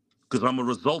 because I'm a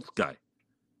results guy.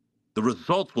 The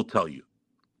results will tell you.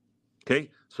 Okay,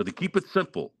 so to keep it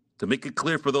simple, to make it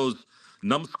clear for those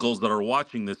numbskulls that are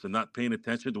watching this and not paying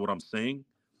attention to what I'm saying,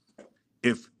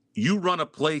 if you run a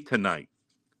play tonight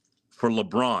for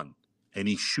LeBron and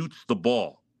he shoots the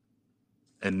ball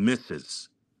and misses,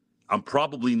 I'm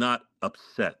probably not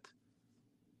upset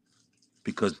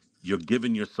because you're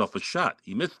giving yourself a shot.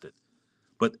 He missed it.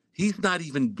 But he's not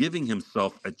even giving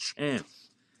himself a chance.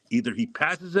 Either he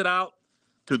passes it out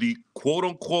to the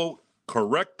quote-unquote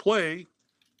correct play,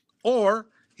 or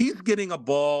he's getting a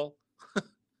ball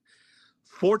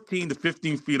 14 to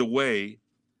 15 feet away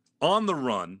on the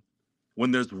run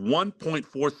when there's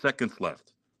 1.4 seconds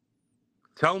left.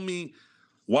 Tell me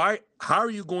how are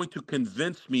you going to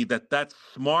convince me that that's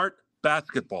smart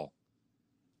basketball?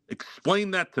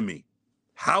 Explain that to me.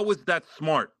 How is that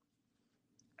smart?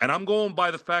 And I'm going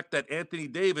by the fact that Anthony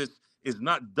Davis is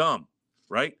not dumb,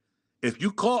 right? If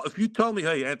you tell me,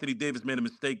 hey, Anthony Davis made a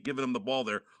mistake giving him the ball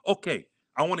there, okay,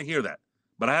 I want to hear that.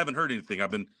 But I haven't heard anything.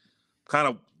 I've been kind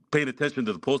of paying attention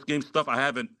to the post-game stuff. I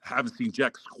haven't seen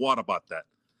jack squat about that.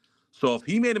 So if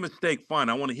he made a mistake, fine,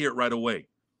 I want to hear it right away.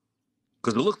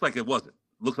 Because it looks like it wasn't.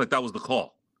 It looks like that was the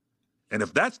call. And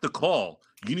if that's the call,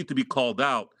 you need to be called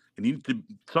out, and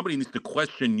somebody needs to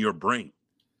question your brain.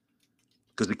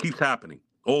 Because it keeps happening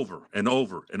over and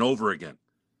over and over again.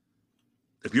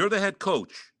 If you're the head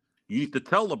coach, you need to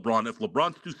tell LeBron, if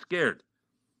LeBron's too scared,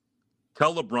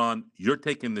 tell LeBron, you're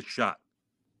taking the shot.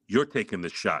 You're taking the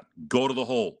shot. Go to the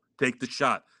hole. Take the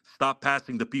shot. Stop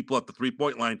passing to people at the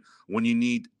three-point line when you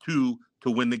need to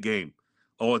win the game.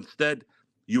 Oh, instead,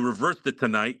 you reversed it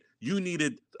tonight. You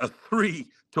needed a 3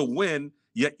 to win,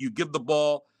 yet you give the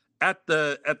ball it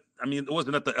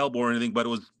wasn't at the elbow or anything, but it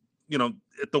was,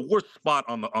 at the worst spot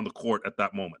on the court at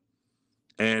that moment.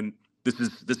 And this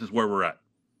is where we're at.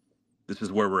 This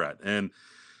is where we're at. And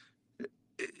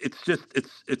it's just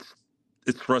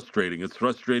it's frustrating. It's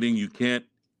frustrating. You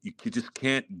just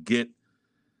can't get,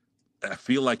 I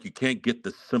feel like you can't get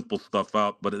the simple stuff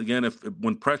out. But again,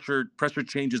 when pressure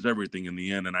changes everything in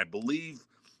the end. And I believe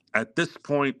at this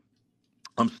point,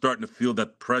 I'm starting to feel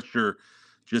that pressure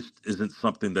just isn't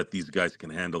something that these guys can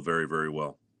handle very, very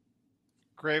well.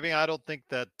 Graving, I don't think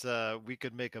that we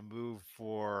could make a move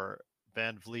for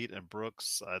Van Vliet and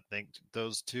Brooks. I think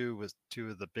those two, with two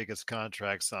of the biggest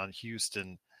contracts on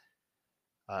Houston,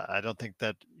 I don't think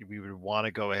that we would want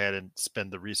to go ahead and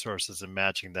spend the resources in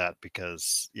matching that,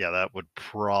 because, that would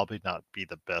probably not be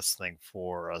the best thing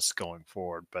for us going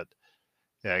forward. But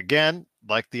again,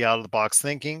 like the out-of-the-box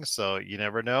thinking, so you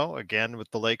never know. Again,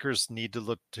 with the Lakers, need to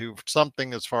look to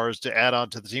something as far as to add on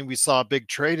to the team. We saw a big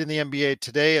trade in the NBA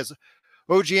today as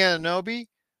OG Anunoby,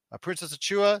 Princess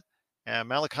Achua, and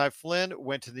Malachi Flynn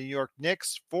went to the New York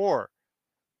Knicks for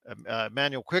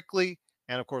Emmanuel Quickley,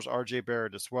 and of course RJ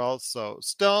Barrett as well. So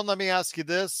Stone, let me ask you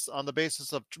this on the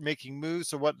basis of making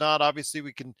moves or whatnot. Obviously,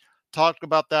 we can talk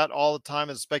about that all the time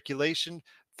as speculation.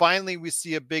 Finally, we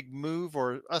see a big move,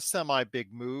 or a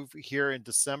semi-big move, here in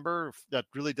December. That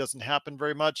really doesn't happen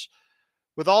very much.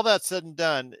 With all that said and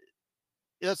done,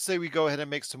 let's say we go ahead and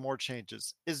make some more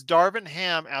changes. Is Darvin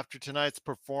Ham, after tonight's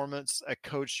performance, a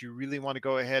coach you really want to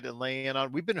go ahead and lay in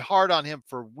on? We've been hard on him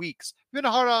for weeks. We've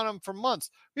been hard on him for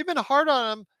months. We've been hard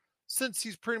on him since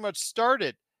he's pretty much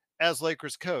started as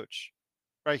Lakers coach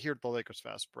right here at the Lakers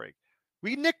Fast Break.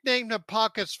 We nicknamed him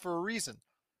Pockets for a reason.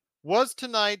 Was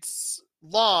tonight's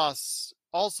loss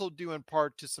also due in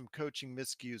part to some coaching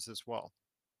miscues as well?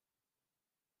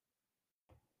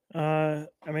 I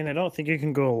don't think you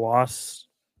can go a loss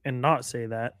and not say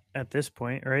that at this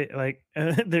point, right? Like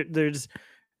there's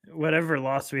whatever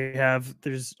loss we have,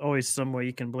 there's always some way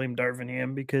you can blame Darvin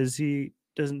Ham, because he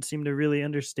doesn't seem to really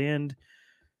understand,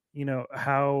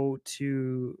 how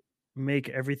to make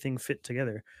everything fit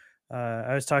together.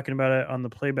 I was talking about it on the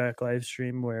playback live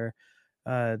stream where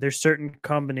there's certain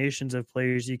combinations of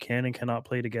players you can and cannot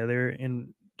play together,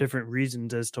 and different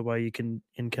reasons as to why you can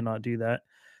and cannot do that.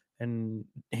 And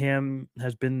Ham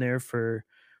has been there for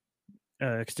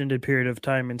extended period of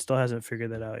time and still hasn't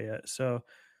figured that out yet. So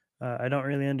I don't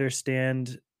really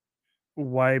understand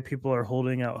why people are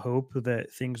holding out hope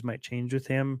that things might change with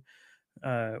him.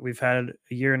 We've had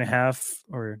a year and a half,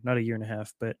 or not a year and a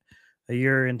half, but a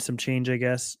year and some change, I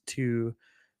guess, to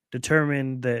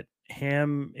determine that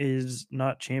Ham is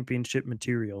not championship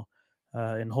material.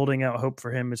 And holding out hope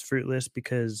for him is fruitless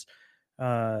because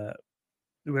uh,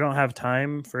 we don't have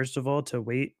time, first of all, to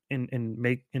wait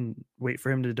and wait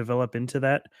for him to develop into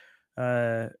that.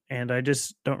 And I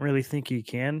just don't really think he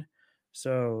can.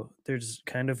 So there's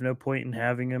kind of no point in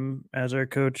having him as our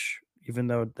coach, even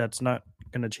though that's not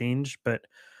going to change. But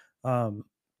um,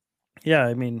 yeah,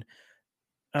 I mean,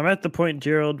 I'm at the point,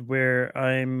 Gerald, where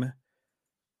I'm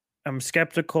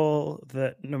skeptical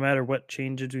that no matter what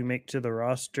changes we make to the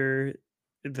roster,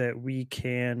 that we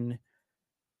can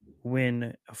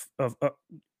win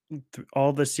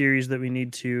all the series that we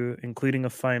need to, including a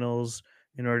finals,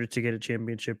 in order to get a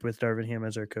championship with Darvin Ham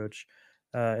as our coach.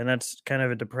 And that's kind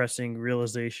of a depressing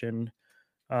realization.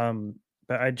 But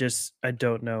I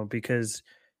don't know, because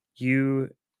you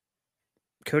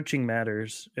coaching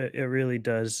matters. It really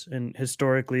does. And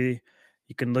historically,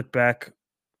 you can look back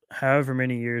however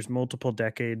many years, multiple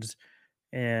decades,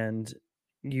 and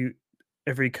you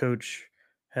every coach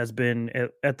has been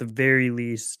at the very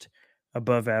least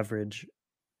above average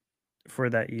for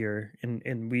that year,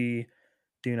 and we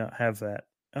do not have that.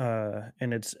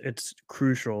 And it's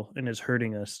crucial and it's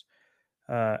hurting us.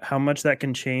 How much that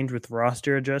can change with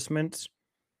roster adjustments,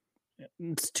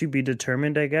 it's to be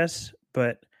determined, I guess.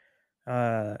 But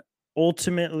uh,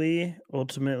 ultimately,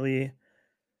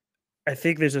 I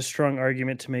think there's a strong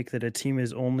argument to make that a team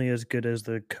is only as good as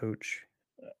the coach.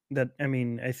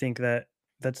 I think that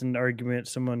that's an argument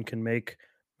someone can make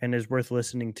and is worth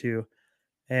listening to.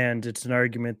 And it's an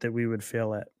argument that we would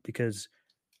fail at because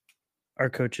our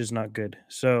coach is not good.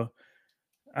 So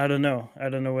I don't know. I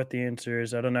don't know what the answer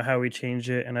is. I don't know how we change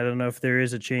it, and I don't know if there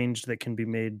is a change that can be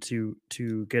made to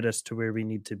get us to where we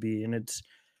need to be. And it's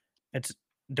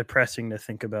depressing to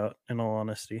think about, in all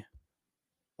honesty.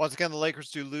 Once again, the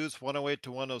Lakers do lose 108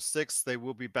 to 106. They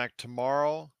will be back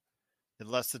tomorrow in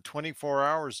less than 24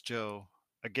 hours, Joe,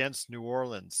 against New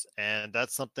Orleans. And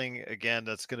that's something, again,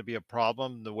 that's going to be a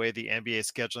problem the way the NBA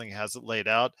scheduling has it laid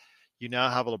out. You now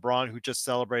have LeBron, who just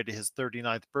celebrated his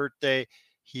 39th birthday.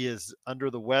 He is under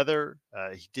the weather.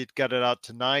 He did gut it out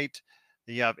tonight.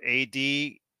 Then you have AD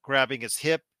grabbing his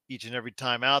hip each and every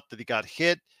time out that he got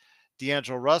hit.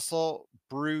 D'Angelo Russell,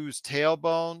 bruised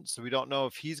tailbone. So we don't know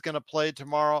if he's going to play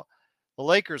tomorrow. The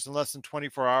Lakers, in less than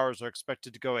 24 hours, are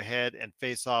expected to go ahead and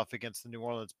face off against the New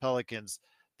Orleans Pelicans.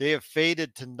 They have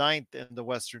faded to 9th in the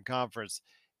Western Conference.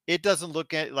 It doesn't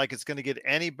look like it's going to get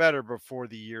any better before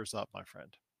the year's up, my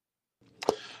friend.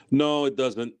 No, it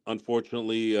doesn't.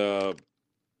 Unfortunately,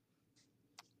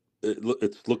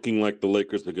 it's looking like the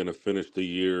Lakers are going to finish the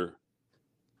year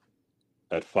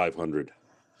at 500.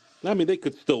 I mean, they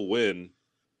could still win.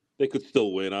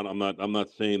 I'm not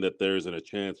saying that there isn't a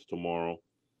chance tomorrow.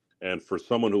 And for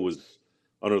someone who was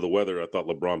under the weather, I thought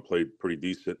LeBron played pretty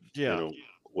decent. Yeah. You know,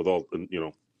 with all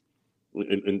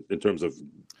in terms of.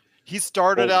 He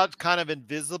started out kind of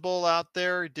invisible out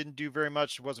there. He didn't do very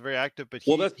much. Wasn't very active, but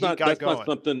he got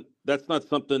going. That's not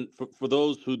something for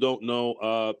those who don't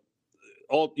know.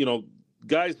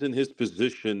 Guys in his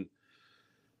position,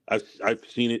 I've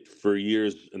seen it for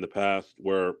years in the past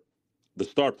where the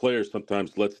star player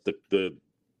sometimes lets the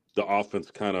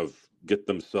offense kind of get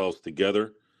themselves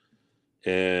together,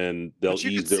 and they'll ease their way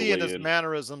in. You could see in his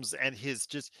mannerisms and his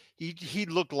he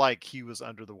looked like he was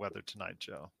under the weather tonight,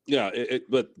 Joe. Yeah,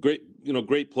 but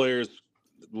great players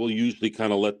will usually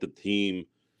kind of let the team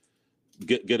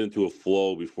get into a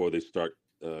flow before they start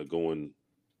going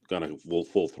kind of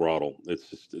full throttle.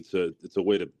 It's a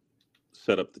way to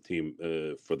set up the team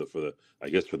for the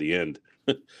end.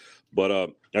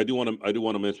 But I do want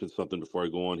to mention something before I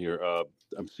go on here.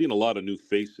 I'm seeing a lot of new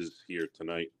faces here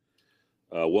tonight.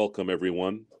 Welcome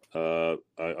everyone.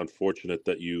 Unfortunate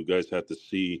that you guys had to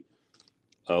see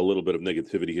a little bit of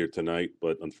negativity here tonight,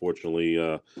 but unfortunately,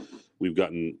 we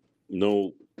didn't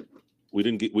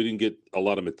get a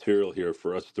lot of material here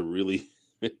for us to really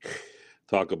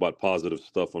talk about positive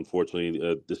stuff.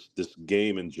 Unfortunately, this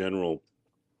game in general,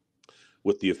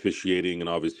 with the officiating and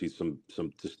obviously some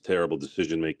just terrible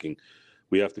decision making,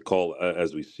 we have to call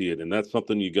as we see it, and that's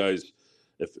something you guys,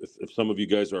 if some of you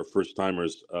guys are first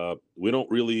timers, we don't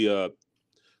really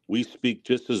We speak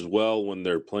just as well when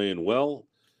they're playing well,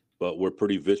 but we're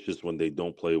pretty vicious when they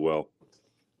don't play well.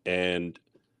 And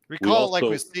We we call it like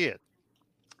also we see it.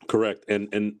 correct.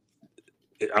 And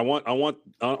I want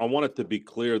it to be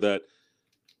clear that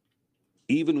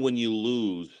even when you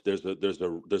lose, there's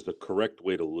a correct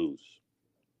way to lose.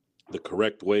 The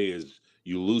correct way is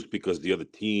you lose because the other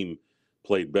team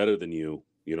played better than you.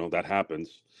 You know, that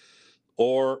happens.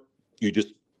 Or you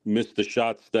just missed the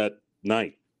shots that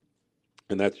night.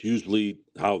 And that's usually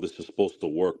how this is supposed to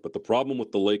work. But the problem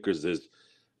with the Lakers is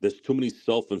there's too many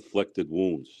self-inflicted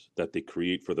wounds that they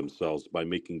create for themselves by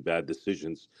making bad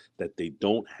decisions that they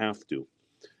don't have to.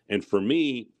 And for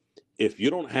me, if you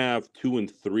don't have 2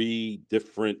 and 3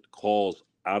 different calls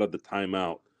out of the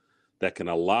timeout that can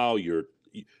allow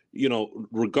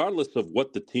regardless of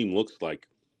what the team looks like,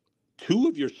 2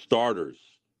 of your starters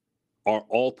are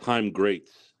all-time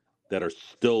greats that are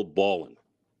still balling.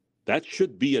 That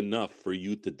should be enough for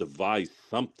you to devise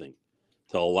something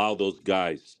to allow those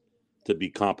guys to be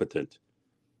competent,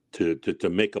 to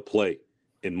make a play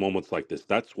in moments like this.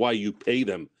 That's why you pay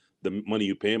them the money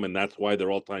you pay them, and that's why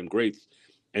they're all-time greats.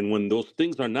 And when those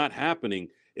things are not happening,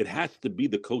 it has to be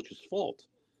the coach's fault.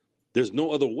 There's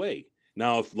no other way.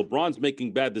 Now, if LeBron's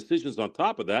making bad decisions on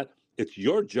top of that, it's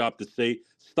your job to say,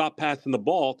 stop passing the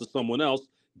ball to someone else,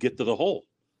 get to the hole.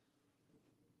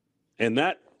 And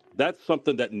that's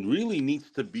something that really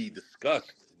needs to be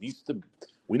discussed.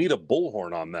 We need a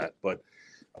bullhorn on that. But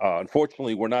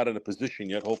unfortunately, we're not in a position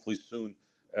yet. Hopefully soon,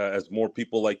 as more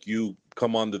people like you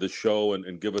come onto the show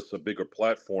and give us a bigger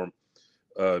platform,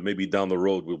 maybe down the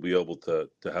road we'll be able to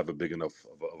have a big enough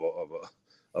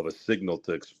of a signal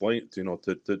to explain, to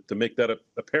make that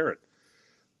apparent.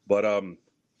 But as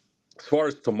far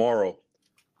as tomorrow,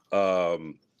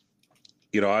 I'd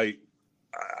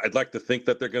like to think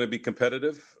that they're going to be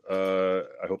competitive.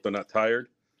 I hope they're not tired,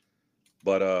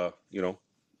 but you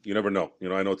never know.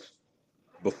 I know it's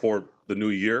before the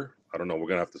new year. I don't know. We're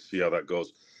going to have to see how that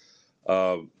goes.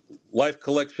 Life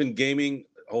Collection Gaming.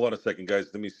 Hold on a second, guys.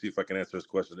 Let me see if I can answer this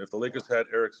question. If the Lakers had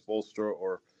Eric Spoelstra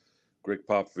or Greg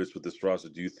Popovich with this roster,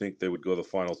 do you think they would go to the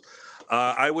finals?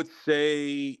 I would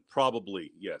say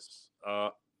probably yes.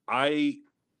 I'd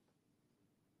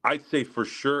say for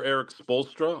sure Eric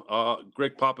Spoelstra.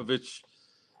 Greg Popovich,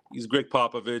 he's Greg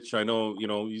Popovich. I know,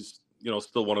 he's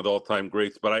still one of the all-time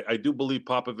greats, but I do believe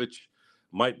Popovich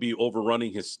might be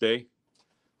overrunning his stay.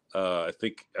 I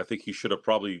think he should have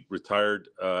probably retired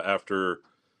after.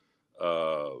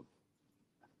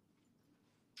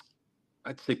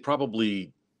 I'd say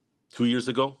probably 2 years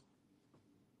ago.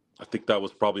 I think that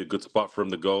was probably a good spot for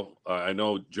him to go. I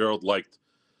know Gerald liked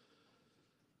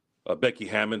Becky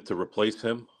Hammond to replace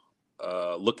him.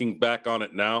 Looking back on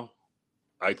it now,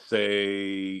 I'd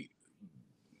say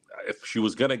if she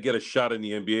was going to get a shot in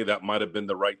the NBA, that might have been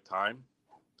the right time.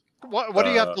 What do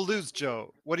you have to lose,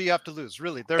 Joe? What do you have to lose?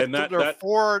 Really? They're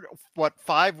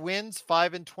 5 wins,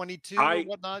 5 and 22 or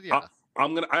whatnot. Yeah.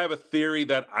 I have a theory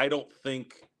that I don't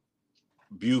think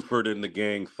Buford and the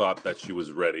gang thought that she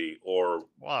was ready, or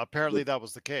apparently that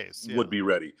was the case. Yeah. Would be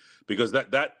ready, because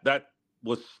that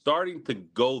was starting to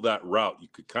go that route. You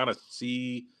could kind of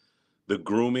see the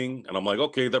grooming, and I'm like,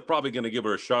 okay, they're probably going to give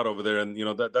her a shot over there, and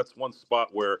that's one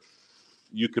spot where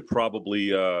you could probably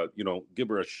give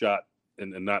her a shot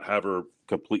and not have her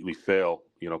completely fail,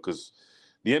 because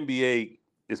the NBA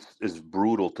is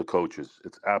brutal to coaches.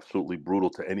 It's absolutely brutal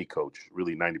to any coach,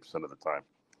 really 90% of the time.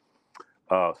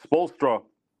 Spoelstra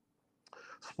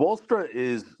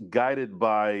is guided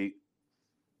by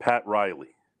Pat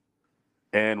Riley,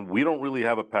 and we don't really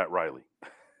have a Pat Riley.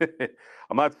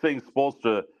 I'm not saying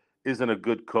Spoelstra isn't a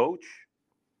good coach,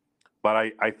 but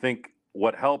I think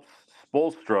what helps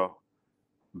Spoelstra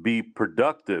be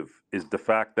productive is the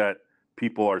fact that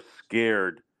people are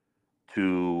scared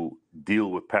to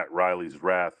deal with Pat Riley's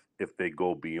wrath if they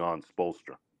go beyond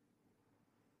Spoelstra.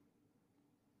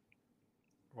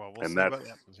 Well, we'll see what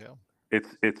happens. Yeah.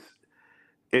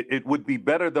 It would be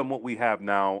better than what we have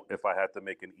now if I had to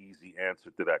make an easy answer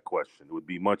to that question. It would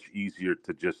be much easier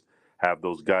to just have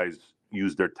those guys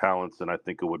use their talents, and I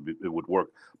think it would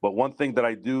work. But one thing that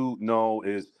I do know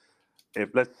is,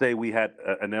 if let's say we had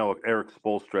an Eric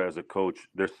Spoelstra as a coach,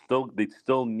 they'd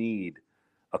still need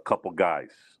a couple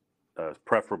guys,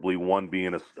 preferably one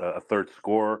being a third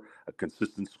scorer, a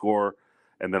consistent scorer,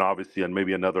 and then obviously and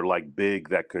maybe another like big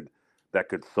that could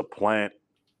supplant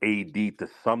AD to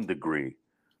some degree,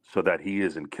 so that he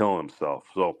isn't killing himself.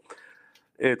 So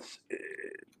it's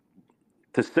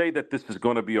to say that this is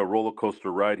going to be a roller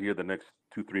coaster ride here the next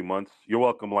 2-3 months. You're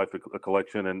welcome, Life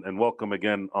Collection, and welcome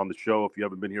again on the show if you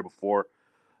haven't been here before.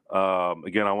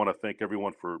 Again, I want to thank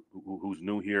everyone who's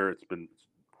new here. It's been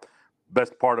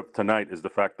best part of tonight is the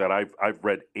fact that I've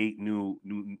read 8 new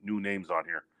names on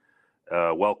here.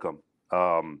 Welcome.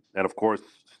 And of course,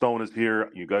 Stone is here.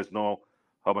 You guys know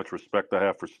how much respect I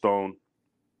have for Stone,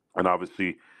 and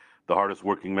obviously the hardest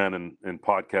working man in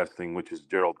podcasting, which is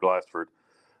Gerald Glassford.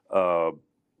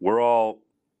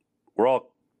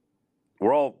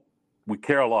 We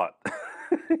care a lot.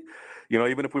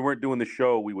 Even if we weren't doing the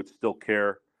show, we would still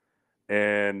care.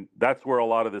 And that's where a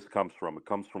lot of this comes from. It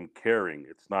comes from caring.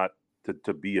 It's not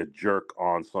to be a jerk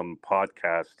on some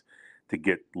podcast to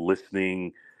get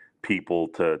listening people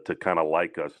to kind of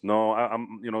like us. No,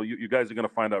 I'm you guys are going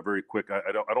to find out very quick.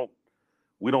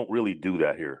 We don't really do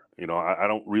that here. I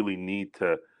don't really need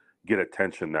to get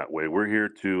attention that way. We're here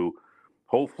to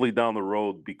hopefully down the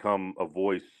road become a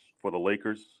voice for the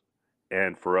Lakers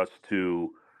and for us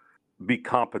to be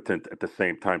competent at the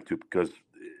same time too, because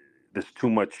there's too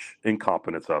much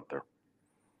incompetence out there.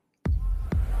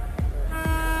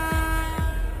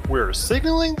 We're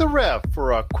signaling the ref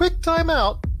for a quick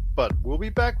timeout, but we'll be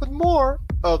back with more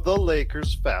of the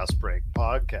Lakers Fast Break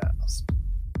podcast.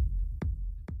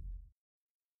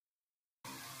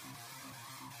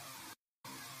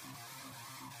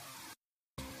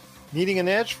 Needing an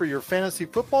edge for your fantasy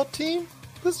football team?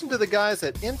 Listen to the guys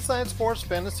at Inside Sports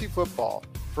Fantasy Football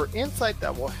for insight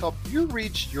that will help you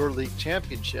reach your league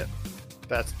championship.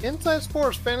 That's Inside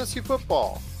Sports Fantasy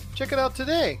Football. Check it out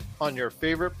today on your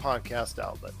favorite podcast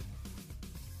outlet.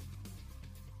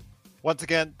 Once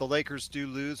again, the Lakers do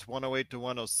lose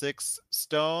 108-106.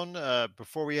 Stone,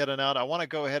 before we head on out, I want to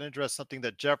go ahead and address something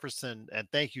that Jefferson, and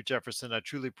thank you, Jefferson. I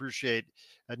truly appreciate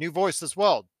a new voice as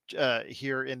well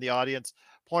here in the audience,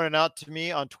 pointed out to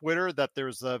me on Twitter that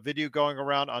there's a video going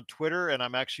around on Twitter, and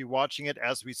I'm actually watching it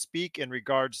as we speak in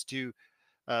regards to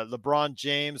LeBron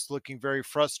James looking very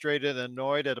frustrated and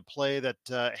annoyed at a play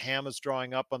that Ham is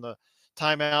drawing up on the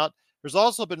timeout. There's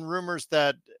also been rumors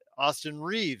that Austin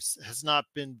Reeves has not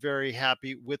been very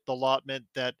happy with the allotment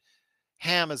that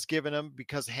Ham has given him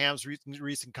because Ham's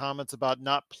recent comments about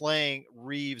not playing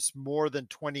Reeves more than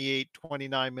 28,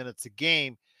 29 minutes a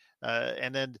game.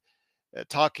 And then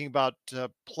talking about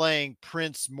playing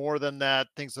Prince more than that,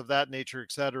 things of that nature,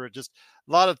 et cetera. Just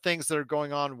a lot of things that are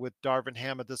going on with Darvin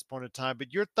Ham at this point in time.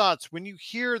 But your thoughts when you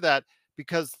hear that,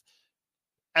 because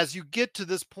as you get to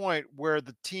this point where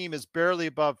the team is barely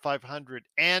above 500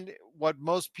 and what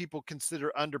most people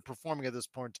consider underperforming at this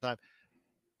point in time,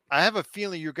 I have a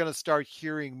feeling you're going to start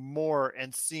hearing more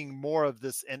and seeing more of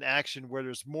this in action where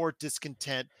there's more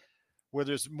discontent, where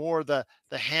there's more the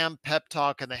Ham pep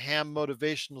talk and the Ham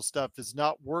motivational stuff is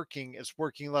not working. It's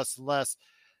working less and less.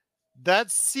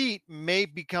 That seat may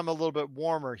become a little bit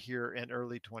warmer here in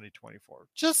early 2024.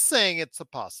 Just saying it's a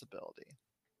possibility.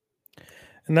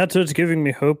 And that's what's giving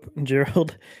me hope,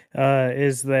 Gerald,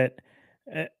 is that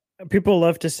people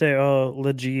love to say, oh,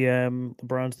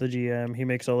 LeBron's the GM. He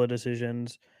makes all the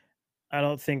decisions. I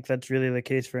don't think that's really the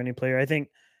case for any player. I think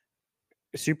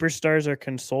superstars are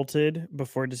consulted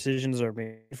before decisions are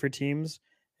made for teams,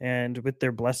 and with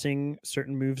their blessing,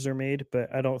 certain moves are made.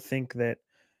 But I don't think that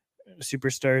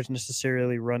superstars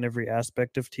necessarily run every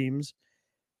aspect of teams.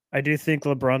 I do think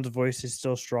LeBron's voice is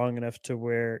still strong enough to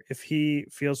where if he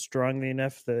feels strongly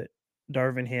enough that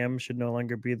Darvin Ham should no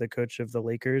longer be the coach of the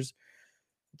Lakers,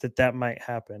 that might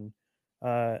happen.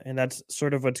 And that's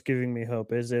sort of what's giving me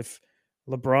hope is if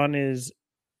LeBron is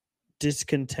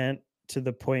discontent to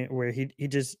the point where he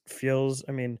just feels,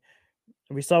 I mean,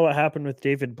 we saw what happened with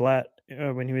David Blatt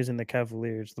when he was in the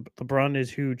Cavaliers. LeBron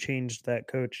is who changed that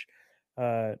coach.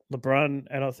 LeBron,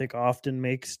 I don't think often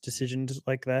makes decisions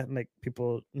like that and like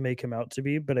people make him out to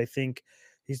be, but I think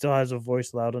he still has a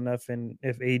voice loud enough. And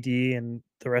if AD and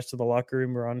the rest of the locker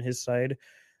room were on his side,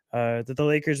 that the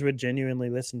Lakers would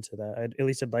genuinely listen to that. At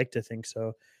least I'd like to think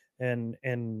so. And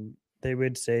they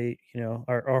would say,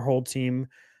 our whole team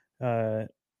no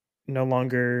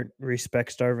longer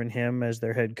respects Darvin Ham as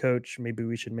their head coach. Maybe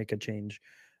we should make a change.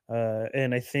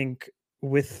 And I think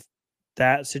with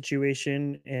that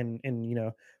situation and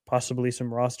possibly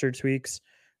some roster tweaks,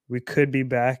 we could be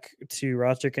back to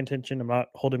roster contention. I'm not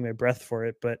holding my breath for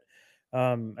it, but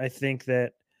I think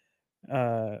that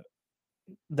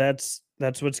that's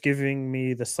what's giving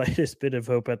me the slightest bit of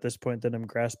hope at this point that I'm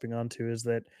grasping onto is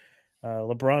that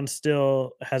LeBron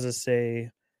still has a say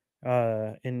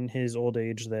in his old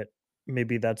age that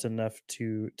maybe that's enough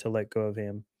to let go of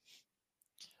him.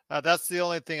 That's the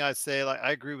only thing I say. Like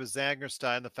I agree with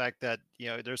Zangerstein, the fact that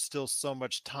there's still so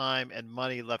much time and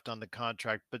money left on the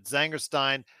contract. But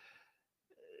Zangerstein,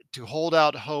 to hold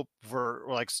out hope for,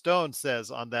 like Stone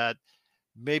says on that,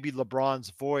 maybe LeBron's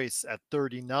voice at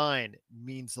 39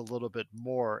 means a little bit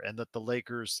more, and that the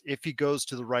Lakers, if he goes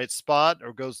to the right spot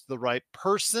or goes to the right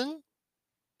person,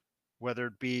 whether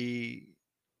it be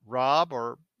Rob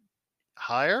or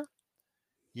higher,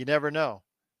 you never know.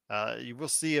 You will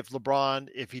see if LeBron,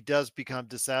 if he does become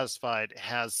dissatisfied,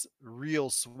 has real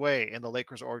sway in the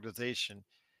Lakers organization.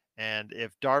 And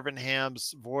if Darvin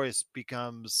Ham's voice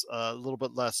becomes a little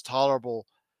bit less tolerable,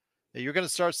 you're going to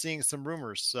start seeing some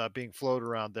rumors being floated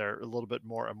around there a little bit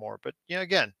more and more. But,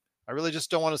 again, I really just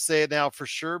don't want to say it now for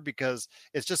sure because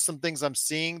it's just some things I'm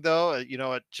seeing, though.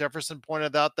 Jefferson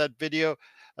pointed out that video,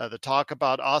 the talk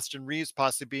about Austin Reeves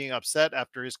possibly being upset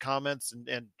after his comments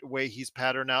and way he's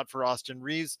patterned out for Austin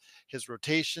Reeves, his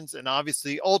rotations, and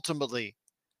obviously, ultimately,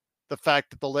 the fact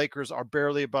that the Lakers are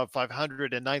barely above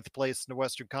 500 and ninth place in the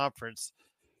Western Conference.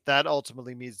 That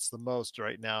ultimately means the most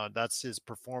right now, and that's his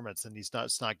performance, and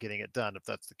it's not getting it done if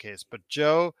that's the case. But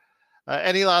Joe,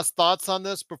 any last thoughts on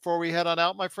this before we head on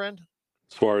out, my friend?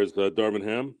 As far as Darvin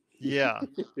Ham, Yeah.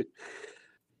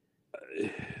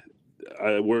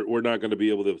 we're not going to be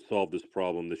able to solve this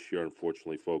problem this year,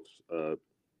 unfortunately, folks. The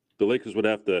Lakers would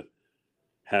have to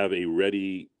have a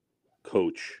ready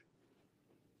coach,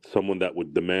 someone that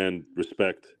would demand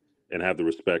respect and have the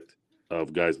respect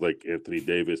of guys like Anthony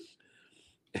Davis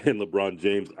and LeBron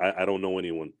James. I don't know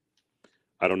anyone.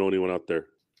 I don't know anyone out there,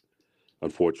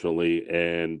 unfortunately.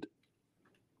 And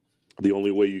the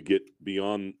only way you get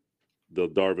beyond the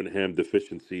Darvin Ham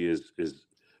deficiency is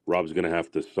Rob's going to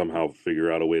have to somehow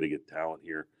figure out a way to get talent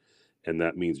here. And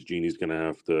that means Jeanie's going to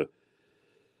have to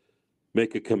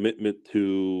make a commitment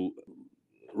to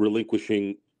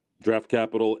relinquishing draft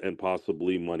capital and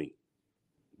possibly money.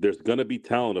 There's going to be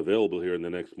talent available here in the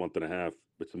next month and a half.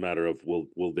 It's a matter of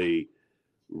will they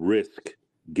risk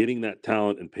getting that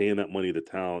talent and paying that money to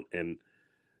talent and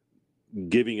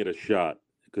giving it a shot,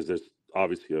 because there's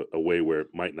obviously a way where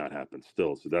it might not happen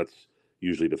still. So that's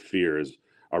usually the fear is,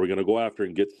 are we going to go after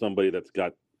and get somebody that's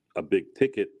got a big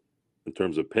ticket in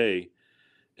terms of pay,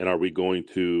 and are we going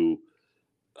to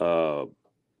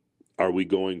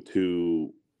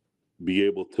be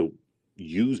able to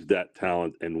use that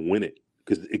talent and win it?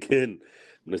 Because again,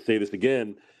 I'm going to say this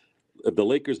again, if the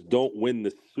Lakers don't win they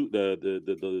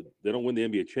don't win the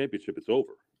NBA championship, it's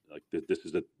over. Like this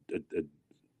is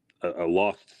a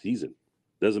lost season.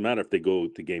 Doesn't matter if they go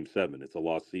to Game 7; it's a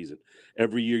lost season.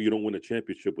 Every year you don't win a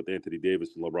championship with Anthony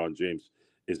Davis and LeBron James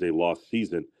is a lost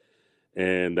season,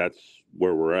 and that's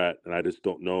where we're at. And I just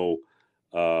don't know.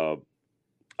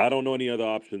 I don't know any other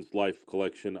options. Life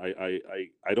collection. I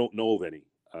don't know of any.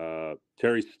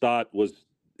 Terry Stott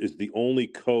is the only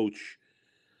coach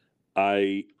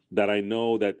that I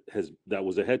know that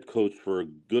was a head coach for a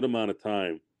good amount of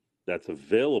time that's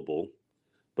available,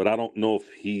 but I don't know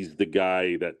if he's the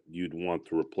guy that you'd want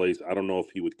to replace. I don't know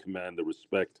if he would command the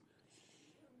respect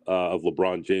of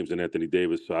LeBron James and Anthony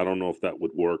Davis, so I don't know if that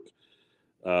would work.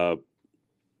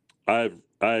 I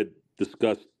had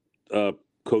discussed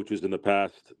coaches in the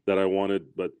past that I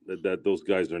wanted, but that those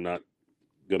guys are not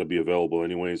going to be available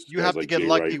anyways. You have to get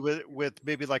lucky with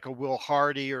maybe like a Will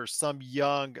Hardy or some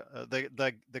young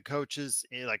the coaches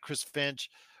like Chris Finch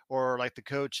or like the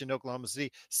coach in Oklahoma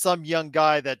City, some young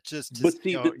guy that just. But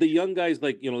see, the young guys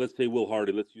like let's say Will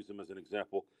Hardy. Let's use him as an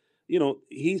example.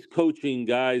 He's coaching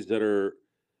guys that are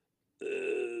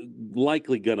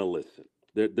likely going to listen.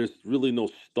 There's really no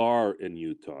star in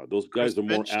Utah. Those guys Chris are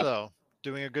more Finch, though,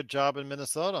 doing a good job in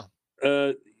Minnesota.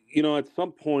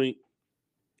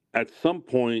 At some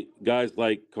point, guys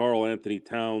like Karl Anthony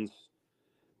Towns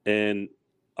and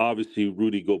obviously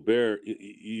Rudy Gobert,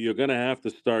 you're going to have to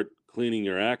start cleaning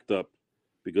your act up,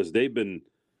 because they've been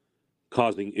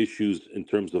causing issues in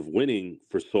terms of winning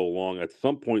for so long. At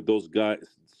some point,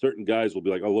 certain guys will be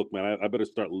like, oh, look, man, I better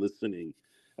start listening.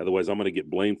 Otherwise, I'm going to get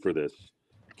blamed for this.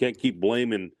 Can't keep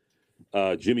blaming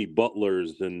Jimmy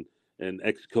Butlers and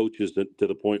ex-coaches to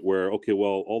the point where, okay,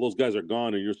 well, all those guys are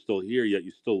gone and you're still here, yet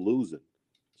you're still losing.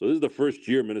 So this is the first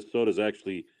year Minnesota's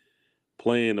actually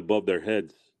playing above their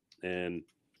heads. And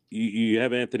you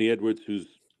have Anthony Edwards,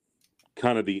 who's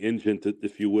kind of the engine,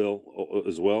 if you will,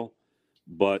 as well.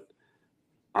 But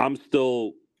I'm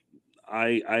still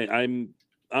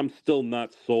I'm still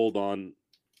not sold on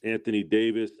Anthony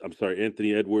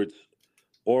Edwards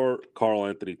or Karl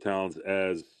Anthony Towns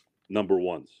as number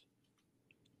ones.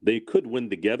 They could win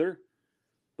together,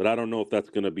 but I don't know if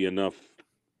that's going to be enough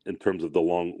in terms of the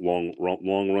long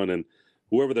run. And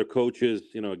whoever their coach is,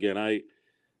 again,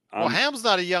 well, Ham's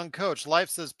not a young coach. Life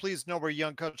says, please, no more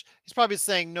young coach. He's probably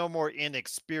saying no more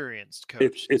inexperienced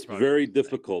coach. It's very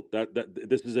difficult.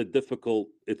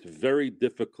 It's very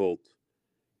difficult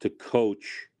to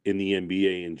coach in the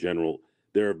NBA in general,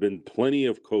 There have been plenty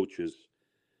of coaches,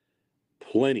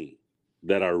 plenty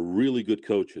that are really good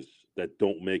coaches that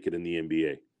don't make it in the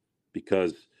NBA.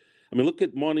 Because, I mean, look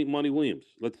at Monty Williams.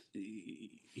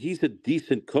 He's a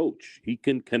decent coach. He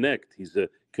can connect. He's a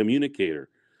communicator.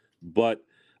 But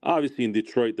obviously in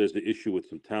Detroit, there's an issue with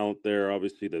some talent there.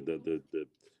 Obviously,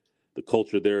 the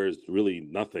culture there is really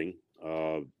nothing.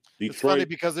 Detroit, it's funny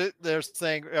because they're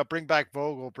saying bring back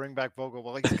Vogel.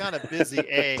 Well, he's kind of busy,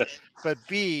 A, but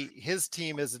B, his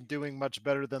team isn't doing much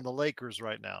better than the Lakers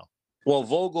right now. Well,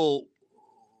 Vogel,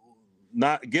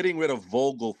 not getting rid of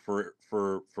Vogel for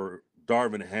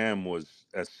Darvin Ham was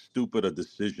as stupid a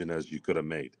decision as you could have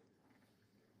made.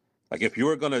 Like if you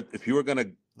were gonna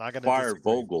fire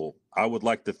Vogel, I would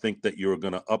like to think that you were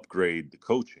gonna upgrade the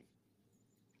coaching,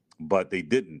 but they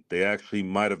didn't. They actually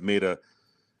might have made a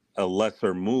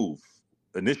lesser move.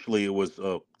 Initially, it was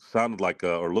sounded like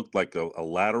or looked like a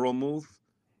lateral move,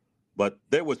 but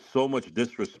there was so much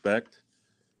disrespect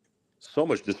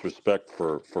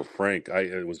for Frank.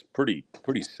 It was pretty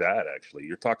sad actually.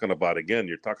 You're talking about a guy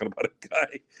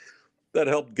that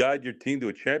helped guide your team to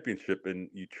a championship, and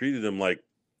you treated him like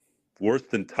worse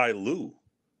than Ty Lue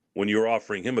when you were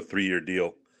offering him a 3-year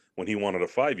deal when he wanted a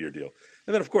 5-year deal.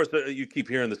 And then, of course, you keep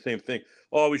hearing the same thing.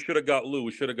 Oh, we should have got Lue.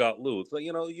 It's like,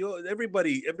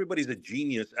 everybody's a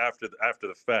genius after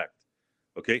the fact.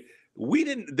 Okay,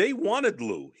 they wanted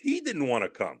Lue. He didn't want to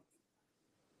come.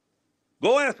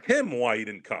 Go ask him why he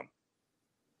didn't come.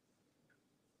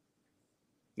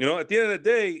 At the end of the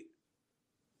day,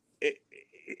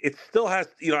 it still has.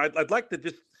 I'd like to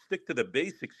just stick to the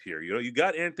basics here. You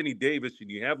got Anthony Davis and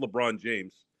you have LeBron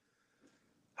James.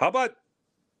 How about,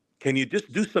 can you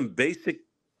just do some basic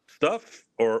stuff,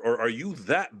 or are you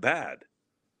that bad?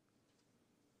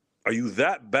 Are you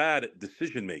that bad at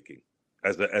decision making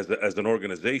as an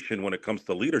organization when it comes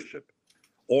to leadership,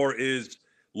 or is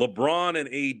LeBron and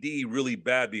AD really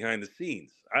bad behind the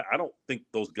scenes? I don't think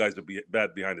those guys are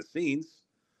bad behind the scenes.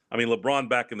 I mean, LeBron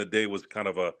back in the day was kind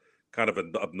of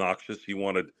an obnoxious. He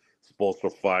wanted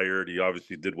Spoelstra fired. He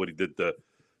obviously did what he did to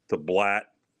Blatt,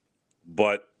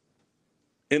 but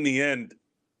in the end,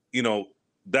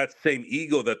 that same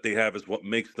ego that they have is what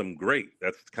makes them great.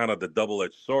 That's kind of the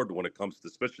double-edged sword when it comes to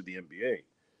especially the NBA.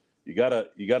 You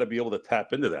gotta be able to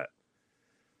tap into that.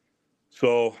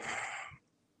 So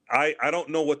I don't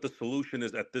know what the solution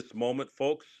is at this moment,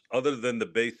 folks, other than the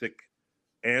basic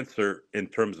answer in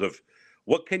terms of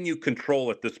what can you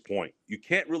control at this point. You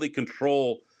can't really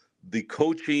control the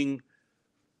coaching,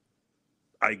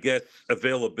 I guess,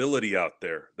 availability out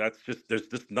there. There's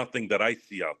just nothing that I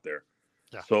see out there.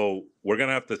 Yeah. So we're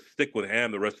gonna have to stick with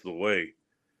Ham the rest of the way,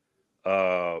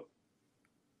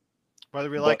 whether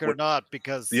we like it or not,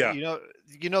 because the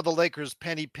Lakers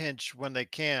penny pinch when they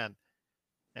can,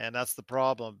 and that's the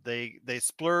problem. They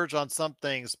splurge on some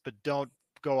things but don't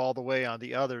go all the way on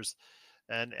the others,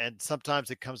 and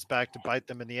sometimes it comes back to bite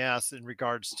them in the ass in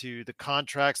regards to the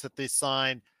contracts that they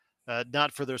sign,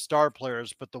 not for their star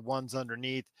players but the ones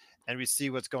underneath. And we see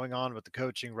what's going on with the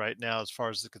coaching right now as far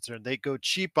as it's concerned. They go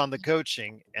cheap on the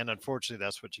coaching, and unfortunately,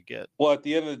 that's what you get. Well, at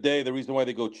the end of the day, the reason why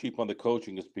they go cheap on the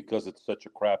coaching is because it's such a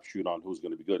crapshoot on who's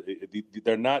going to be good.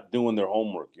 They're not doing their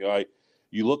homework.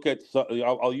 You look at.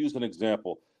 I'll use an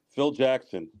example. Phil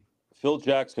Jackson. Phil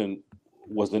Jackson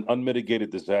was an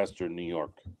unmitigated disaster in New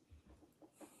York,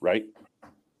 right?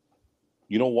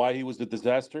 You know why he was a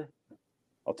disaster?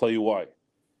 I'll tell you why.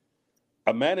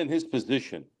 A man in his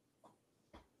position.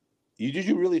 Did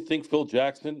you really think Phil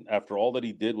Jackson, after all that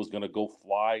he did, was going to go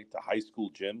fly to high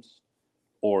school gyms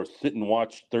or sit and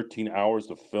watch 13 hours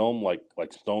of film like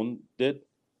Stone did?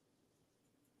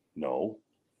 No.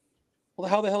 Well,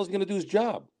 how the hell is he going to do his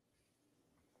job?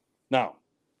 Now,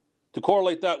 to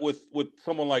correlate that with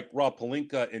someone like Rob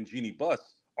Pelinka and Jeannie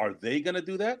Buss, are they going to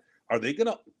do that? Are they going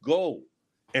to go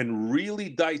and really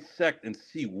dissect and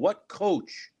see what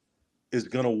coach is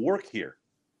going to work here?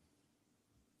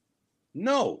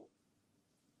 No.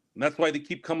 And that's why they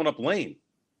keep coming up lame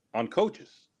on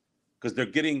coaches, because they're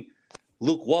getting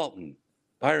Luke Walton,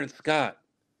 Byron Scott.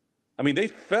 I mean, they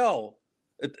fell.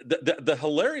 The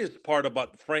hilarious part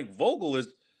about Frank Vogel is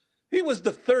he was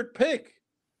the third pick.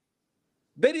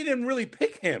 They didn't really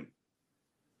pick him.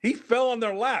 He fell on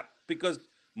their lap because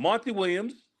Monty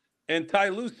Williams and Ty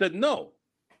Lue said no.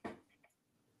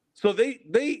 So they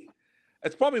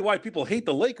that's probably why people hate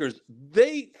the Lakers.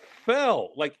 They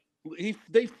fell. Like, he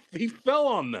fell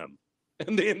on them,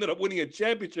 and they ended up winning a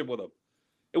championship with him.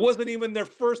 It wasn't even their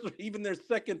first or even their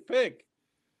second pick.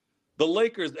 The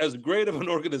Lakers, as great of an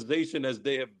organization as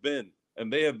they have been,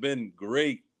 and they have been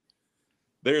great,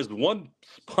 there's one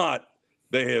spot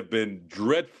they have been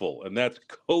dreadful, and that's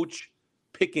coach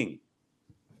picking.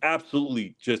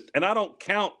 absolutely just, and I don't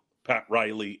count Pat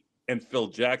Riley and Phil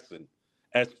Jackson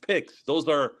as picks.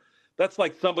 That's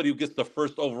like somebody who gets the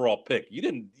first overall pick.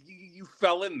 You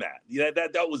fell in that. Yeah,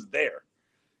 that was there.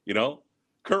 You know,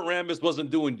 Kurt Rambis wasn't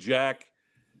doing jack.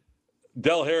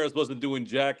 Del Harris wasn't doing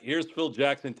jack. Here's Phil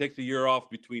Jackson, takes a year off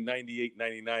between 98 and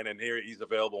 99, and here he's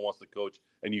available, wants to coach,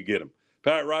 and you get him.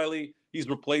 Pat Riley, he's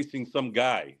replacing some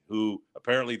guy who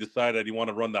apparently decided he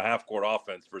wanted to run the half-court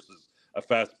offense versus a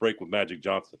fast break with Magic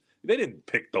Johnson. They didn't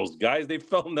pick those guys. They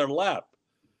fell in their lap.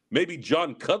 Maybe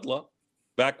John Kudla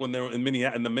back when they were in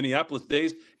the Minneapolis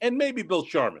days, and maybe Bill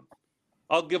Sharman.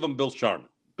 I'll give him Bill Sharman.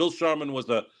 Bill Sharman was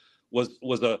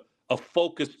a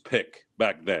focused pick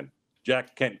back then.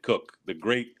 Jack Kent Cook, the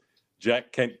great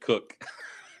Jack Kent Cook.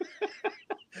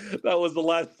 That was the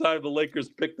last time the Lakers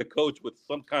picked a coach with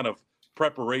some kind of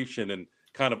preparation and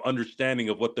kind of understanding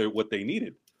of what they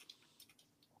needed.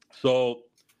 So,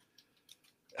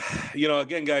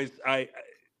 again, guys,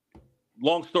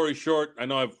 long story short, I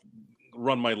know I've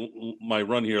run my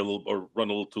run here run a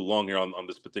little too long here on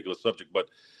this particular subject, but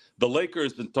the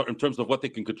Lakers, in terms of what they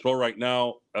can control right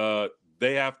now,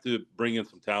 they have to bring in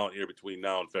some talent here between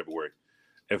now and February.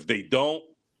 If they don't,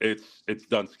 it's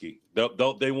Dunsky.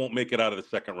 They won't make it out of the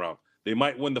second round. They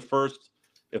might win the first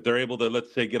if they're able to,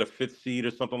 let's say, get a 5th seed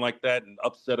or something like that and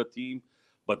upset a team.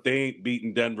 But they ain't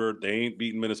beating Denver. They ain't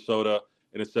beating Minnesota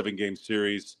in a 7-game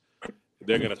series.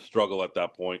 They're going to struggle at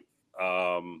that point.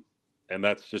 And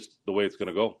that's just the way it's going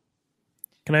to go.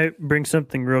 Can I bring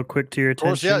something real quick to your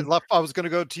attention? Of course, yeah. I was going to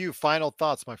go to you. Final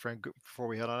thoughts, my friend, before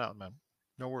we head on out, man.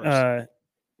 No worries.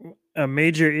 A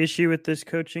major issue with this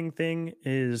coaching thing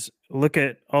is look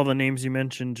at all the names you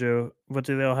mentioned, Joe. What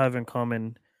do they all have in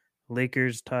common?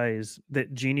 Lakers ties.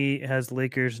 That Jeannie has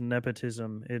Lakers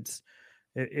nepotism. It's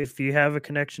if you have a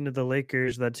connection to the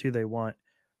Lakers, that's who they want.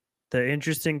 The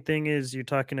interesting thing is you're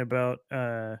talking about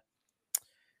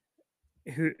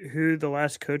who the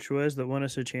last coach was that won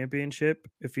us a championship.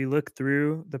 If you look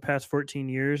through the past 14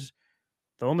 years,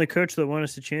 the only coach that won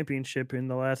us a championship in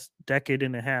the last decade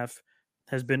and a half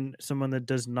has been someone that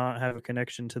does not have a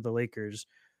connection to the Lakers,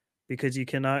 because you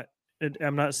cannot.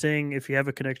 I'm not saying if you have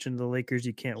a connection to the Lakers,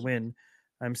 you can't win.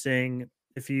 I'm saying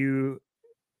if you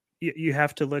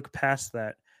have to look past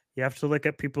that. You have to look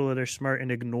at people that are smart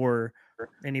and ignore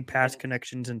any past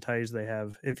connections and ties they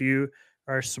have. If you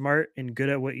are smart and good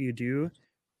at what you do,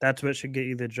 that's what should get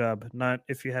you the job, not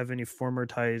if you have any former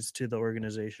ties to the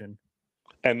organization.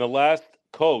 And the last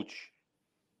coach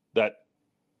that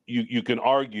you can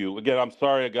argue, again, I'm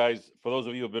sorry, guys, for those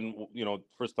of you who have been,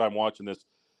 first time watching this,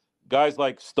 guys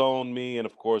like Stone, me, and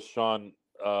of course Sean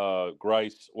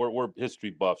Grice, we're history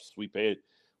buffs. We pay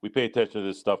attention to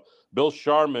this stuff. Bill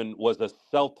Sharman was a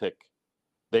Celtic.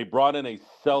 They brought in a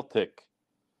Celtic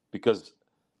because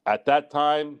at that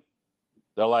time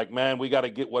they're like, man, we got to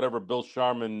get whatever Bill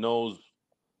Sharman knows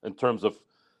in terms of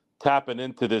tapping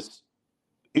into this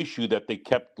issue that they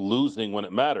kept losing when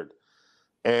it mattered.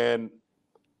 And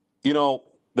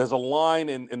there's a line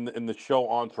in the show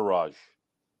Entourage,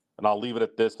 and I'll leave it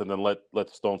at this, and then let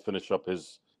Stone finish up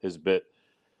his bit.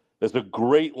 There's a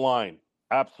great line,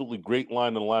 absolutely great line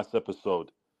in the last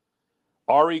episode.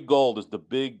 Ari Gold is the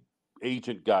big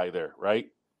agent guy there, right?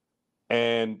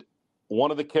 And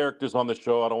one of the characters on the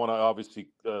show, I don't want to obviously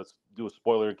do a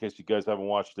spoiler in case you guys haven't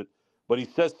watched it, but he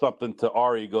says something to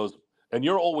Ari. He goes, and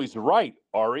you're always right,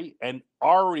 Ari. And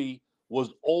Ari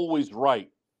was always right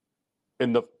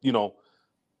in the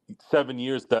 7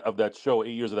 years of that show, 8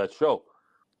 years of that show.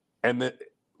 And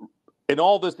in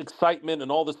all this excitement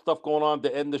and all this stuff going on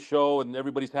to end the show and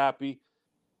everybody's happy,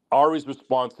 Ari's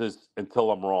response is,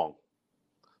 until I'm wrong.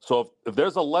 So if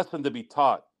there's a lesson to be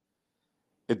taught,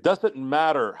 it doesn't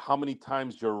matter how many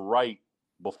times you're right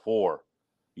before.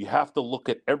 You have to look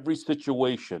at every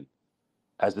situation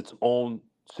as its own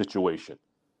situation.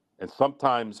 And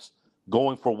sometimes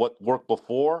going for what worked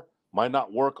before might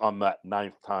not work on that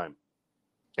 9th time.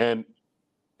 And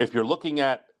if you're looking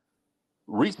at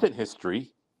recent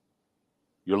history,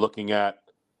 you're looking at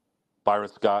Byron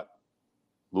Scott,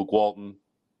 Luke Walton,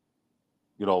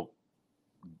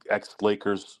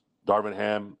 ex-Lakers, Darvin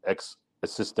Ham,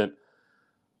 ex-assistant.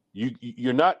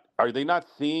 Are they not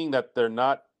seeing that they're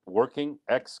not working?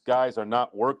 Ex-guys are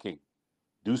not working.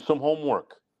 Do some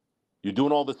homework. You're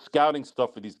doing all the scouting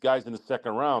stuff for these guys in the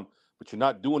second round, but you're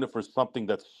not doing it for something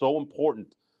that's so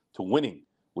important to winning,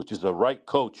 which is a right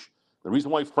coach. The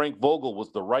reason why Frank Vogel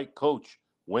was the right coach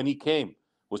when he came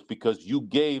was because you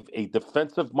gave a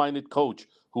defensive-minded coach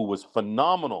who was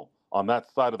phenomenal on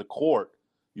that side of the court.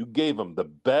 You gave him the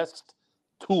best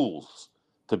tools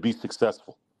to be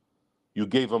successful. You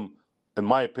gave him, in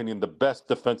my opinion, the best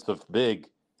defensive big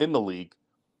in the league.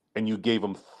 and you gave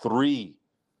them 3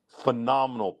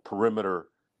 phenomenal perimeter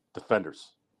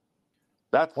defenders.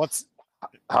 That's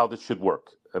how this should work,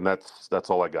 and that's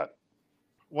all I got.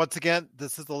 Once again,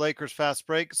 this is the Lakers Fast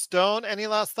Break. Stone, any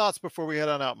last thoughts before we head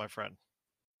on out, my friend?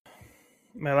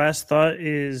 My last thought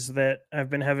is that I've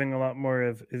been having a lot more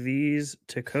of these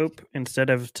to cope instead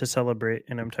of to celebrate,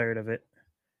 and I'm tired of it.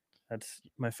 That's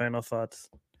my final thoughts.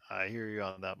 I hear you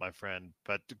on that, my friend.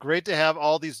 But great to have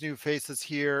all these new faces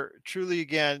here. Truly,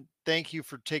 again, thank you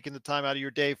for taking the time out of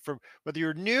your day. From whether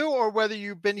you're new or whether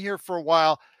you've been here for a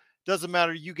while, doesn't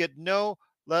matter. You get no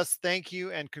less thank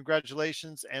you and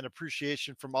congratulations and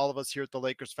appreciation from all of us here at the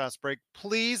Lakers Fast Break.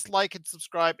 Please like and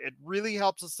subscribe. It really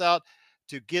helps us out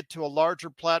to get to a larger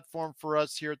platform for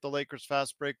us here at the Lakers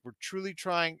Fast Break. We're truly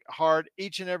trying hard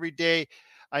each and every day.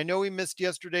 I know we missed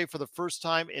yesterday for the first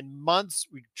time in months.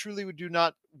 We truly do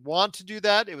not want to do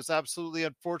that. It was absolutely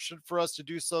unfortunate for us to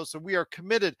do so. So we are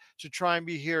committed to try and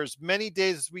be here as many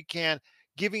days as we can,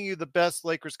 giving you the best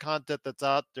Lakers content that's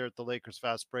out there at the Lakers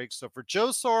Fast Break. So for Joe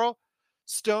Sorrell,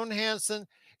 Stone Hansen,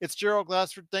 it's Gerald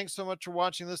Glassford. Thanks so much for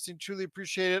watching, listening. Truly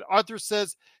appreciate it. Arthur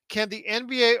says, can the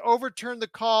NBA overturn the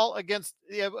call against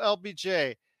the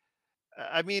LBJ?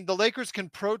 I mean, the Lakers can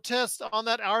protest on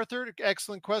that, Arthur.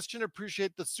 Excellent question.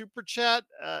 Appreciate the super chat.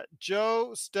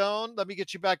 Joe Stone, let me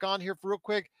get you back on here for real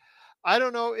quick. I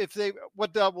don't know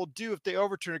what that will do if they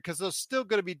overturn it, because they're still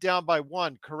going to be down by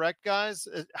 1, correct, guys?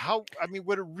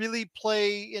 Would it really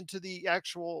play into the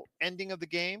actual ending of the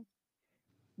game?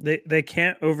 They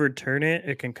can't overturn it.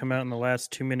 It can come out in the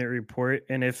last 2-minute report,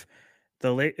 and if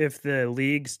the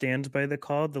league stands by the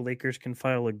call, the Lakers can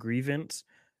file a grievance,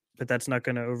 but that's not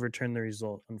going to overturn the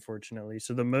result, unfortunately.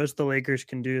 So the most the Lakers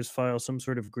can do is file some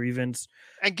sort of grievance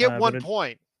and get 1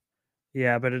 point.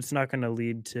 Yeah, but it's not going to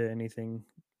lead to anything,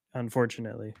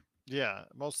 unfortunately. Yeah,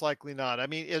 most likely not. I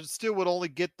mean, it still would only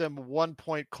get them 1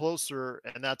 point closer,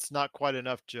 and that's not quite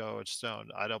enough, Joe. It's Stone.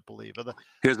 I don't believe it.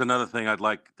 Here's another thing I'd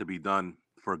like to be done.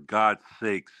 For God's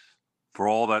sakes, for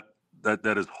all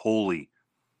that is holy,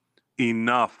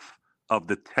 enough of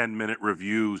the 10-minute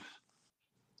reviews.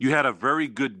 You had a very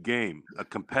good game, a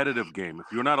competitive game. If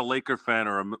you're not a Laker fan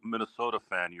or a Minnesota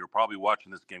fan, you're probably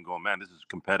watching this game going, man, this is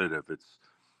competitive. It's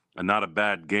not a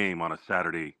bad game on a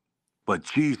Saturday. But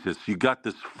Jesus, you got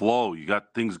this flow. You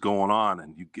got things going on,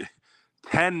 and you get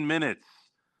 10 minutes.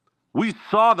 We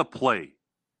saw the play.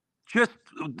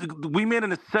 We made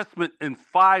an assessment in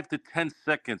 5 to 10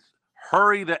 seconds.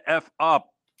 Hurry the F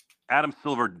up. Adam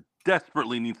Silver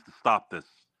desperately needs to stop this.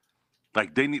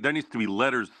 Like, there needs to be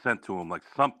letters sent to him, like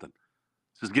something.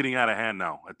 This is getting out of hand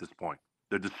now at this point.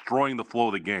 They're destroying the flow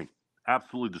of the game.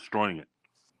 Absolutely destroying it.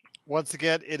 Once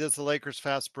again, it is the Lakers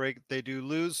Fast Break. They do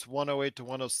lose 108 to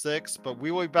 106, but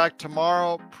we will be back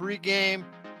tomorrow, pregame,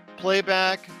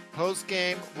 playback,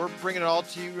 postgame. We're bringing it all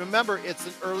to you. Remember, it's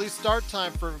an early start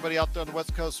time for everybody out there on the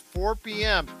West Coast, 4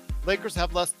 p.m. Lakers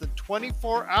have less than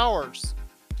 24 hours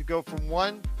to go from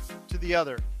one to the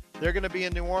other. They're going to be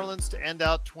in New Orleans to end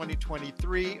out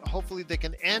 2023. Hopefully they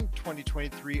can end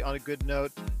 2023 on a good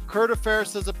note. Kurt Affair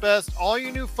says it best. All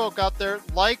you new folk out there,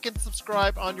 like and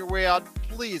subscribe on your way out.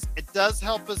 Please, it does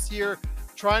help us here.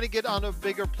 Trying to get on a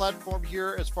bigger platform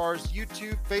here as far as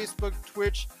YouTube, Facebook,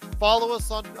 Twitch. Follow us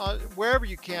on wherever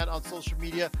you can on social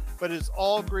media, but it is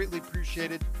all greatly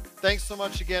appreciated. Thanks so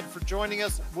much again for joining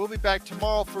us. We'll be back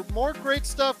tomorrow for more great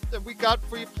stuff that we got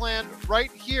for you planned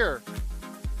right here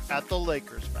at the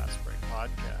Lakers Fast Break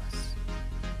Podcast.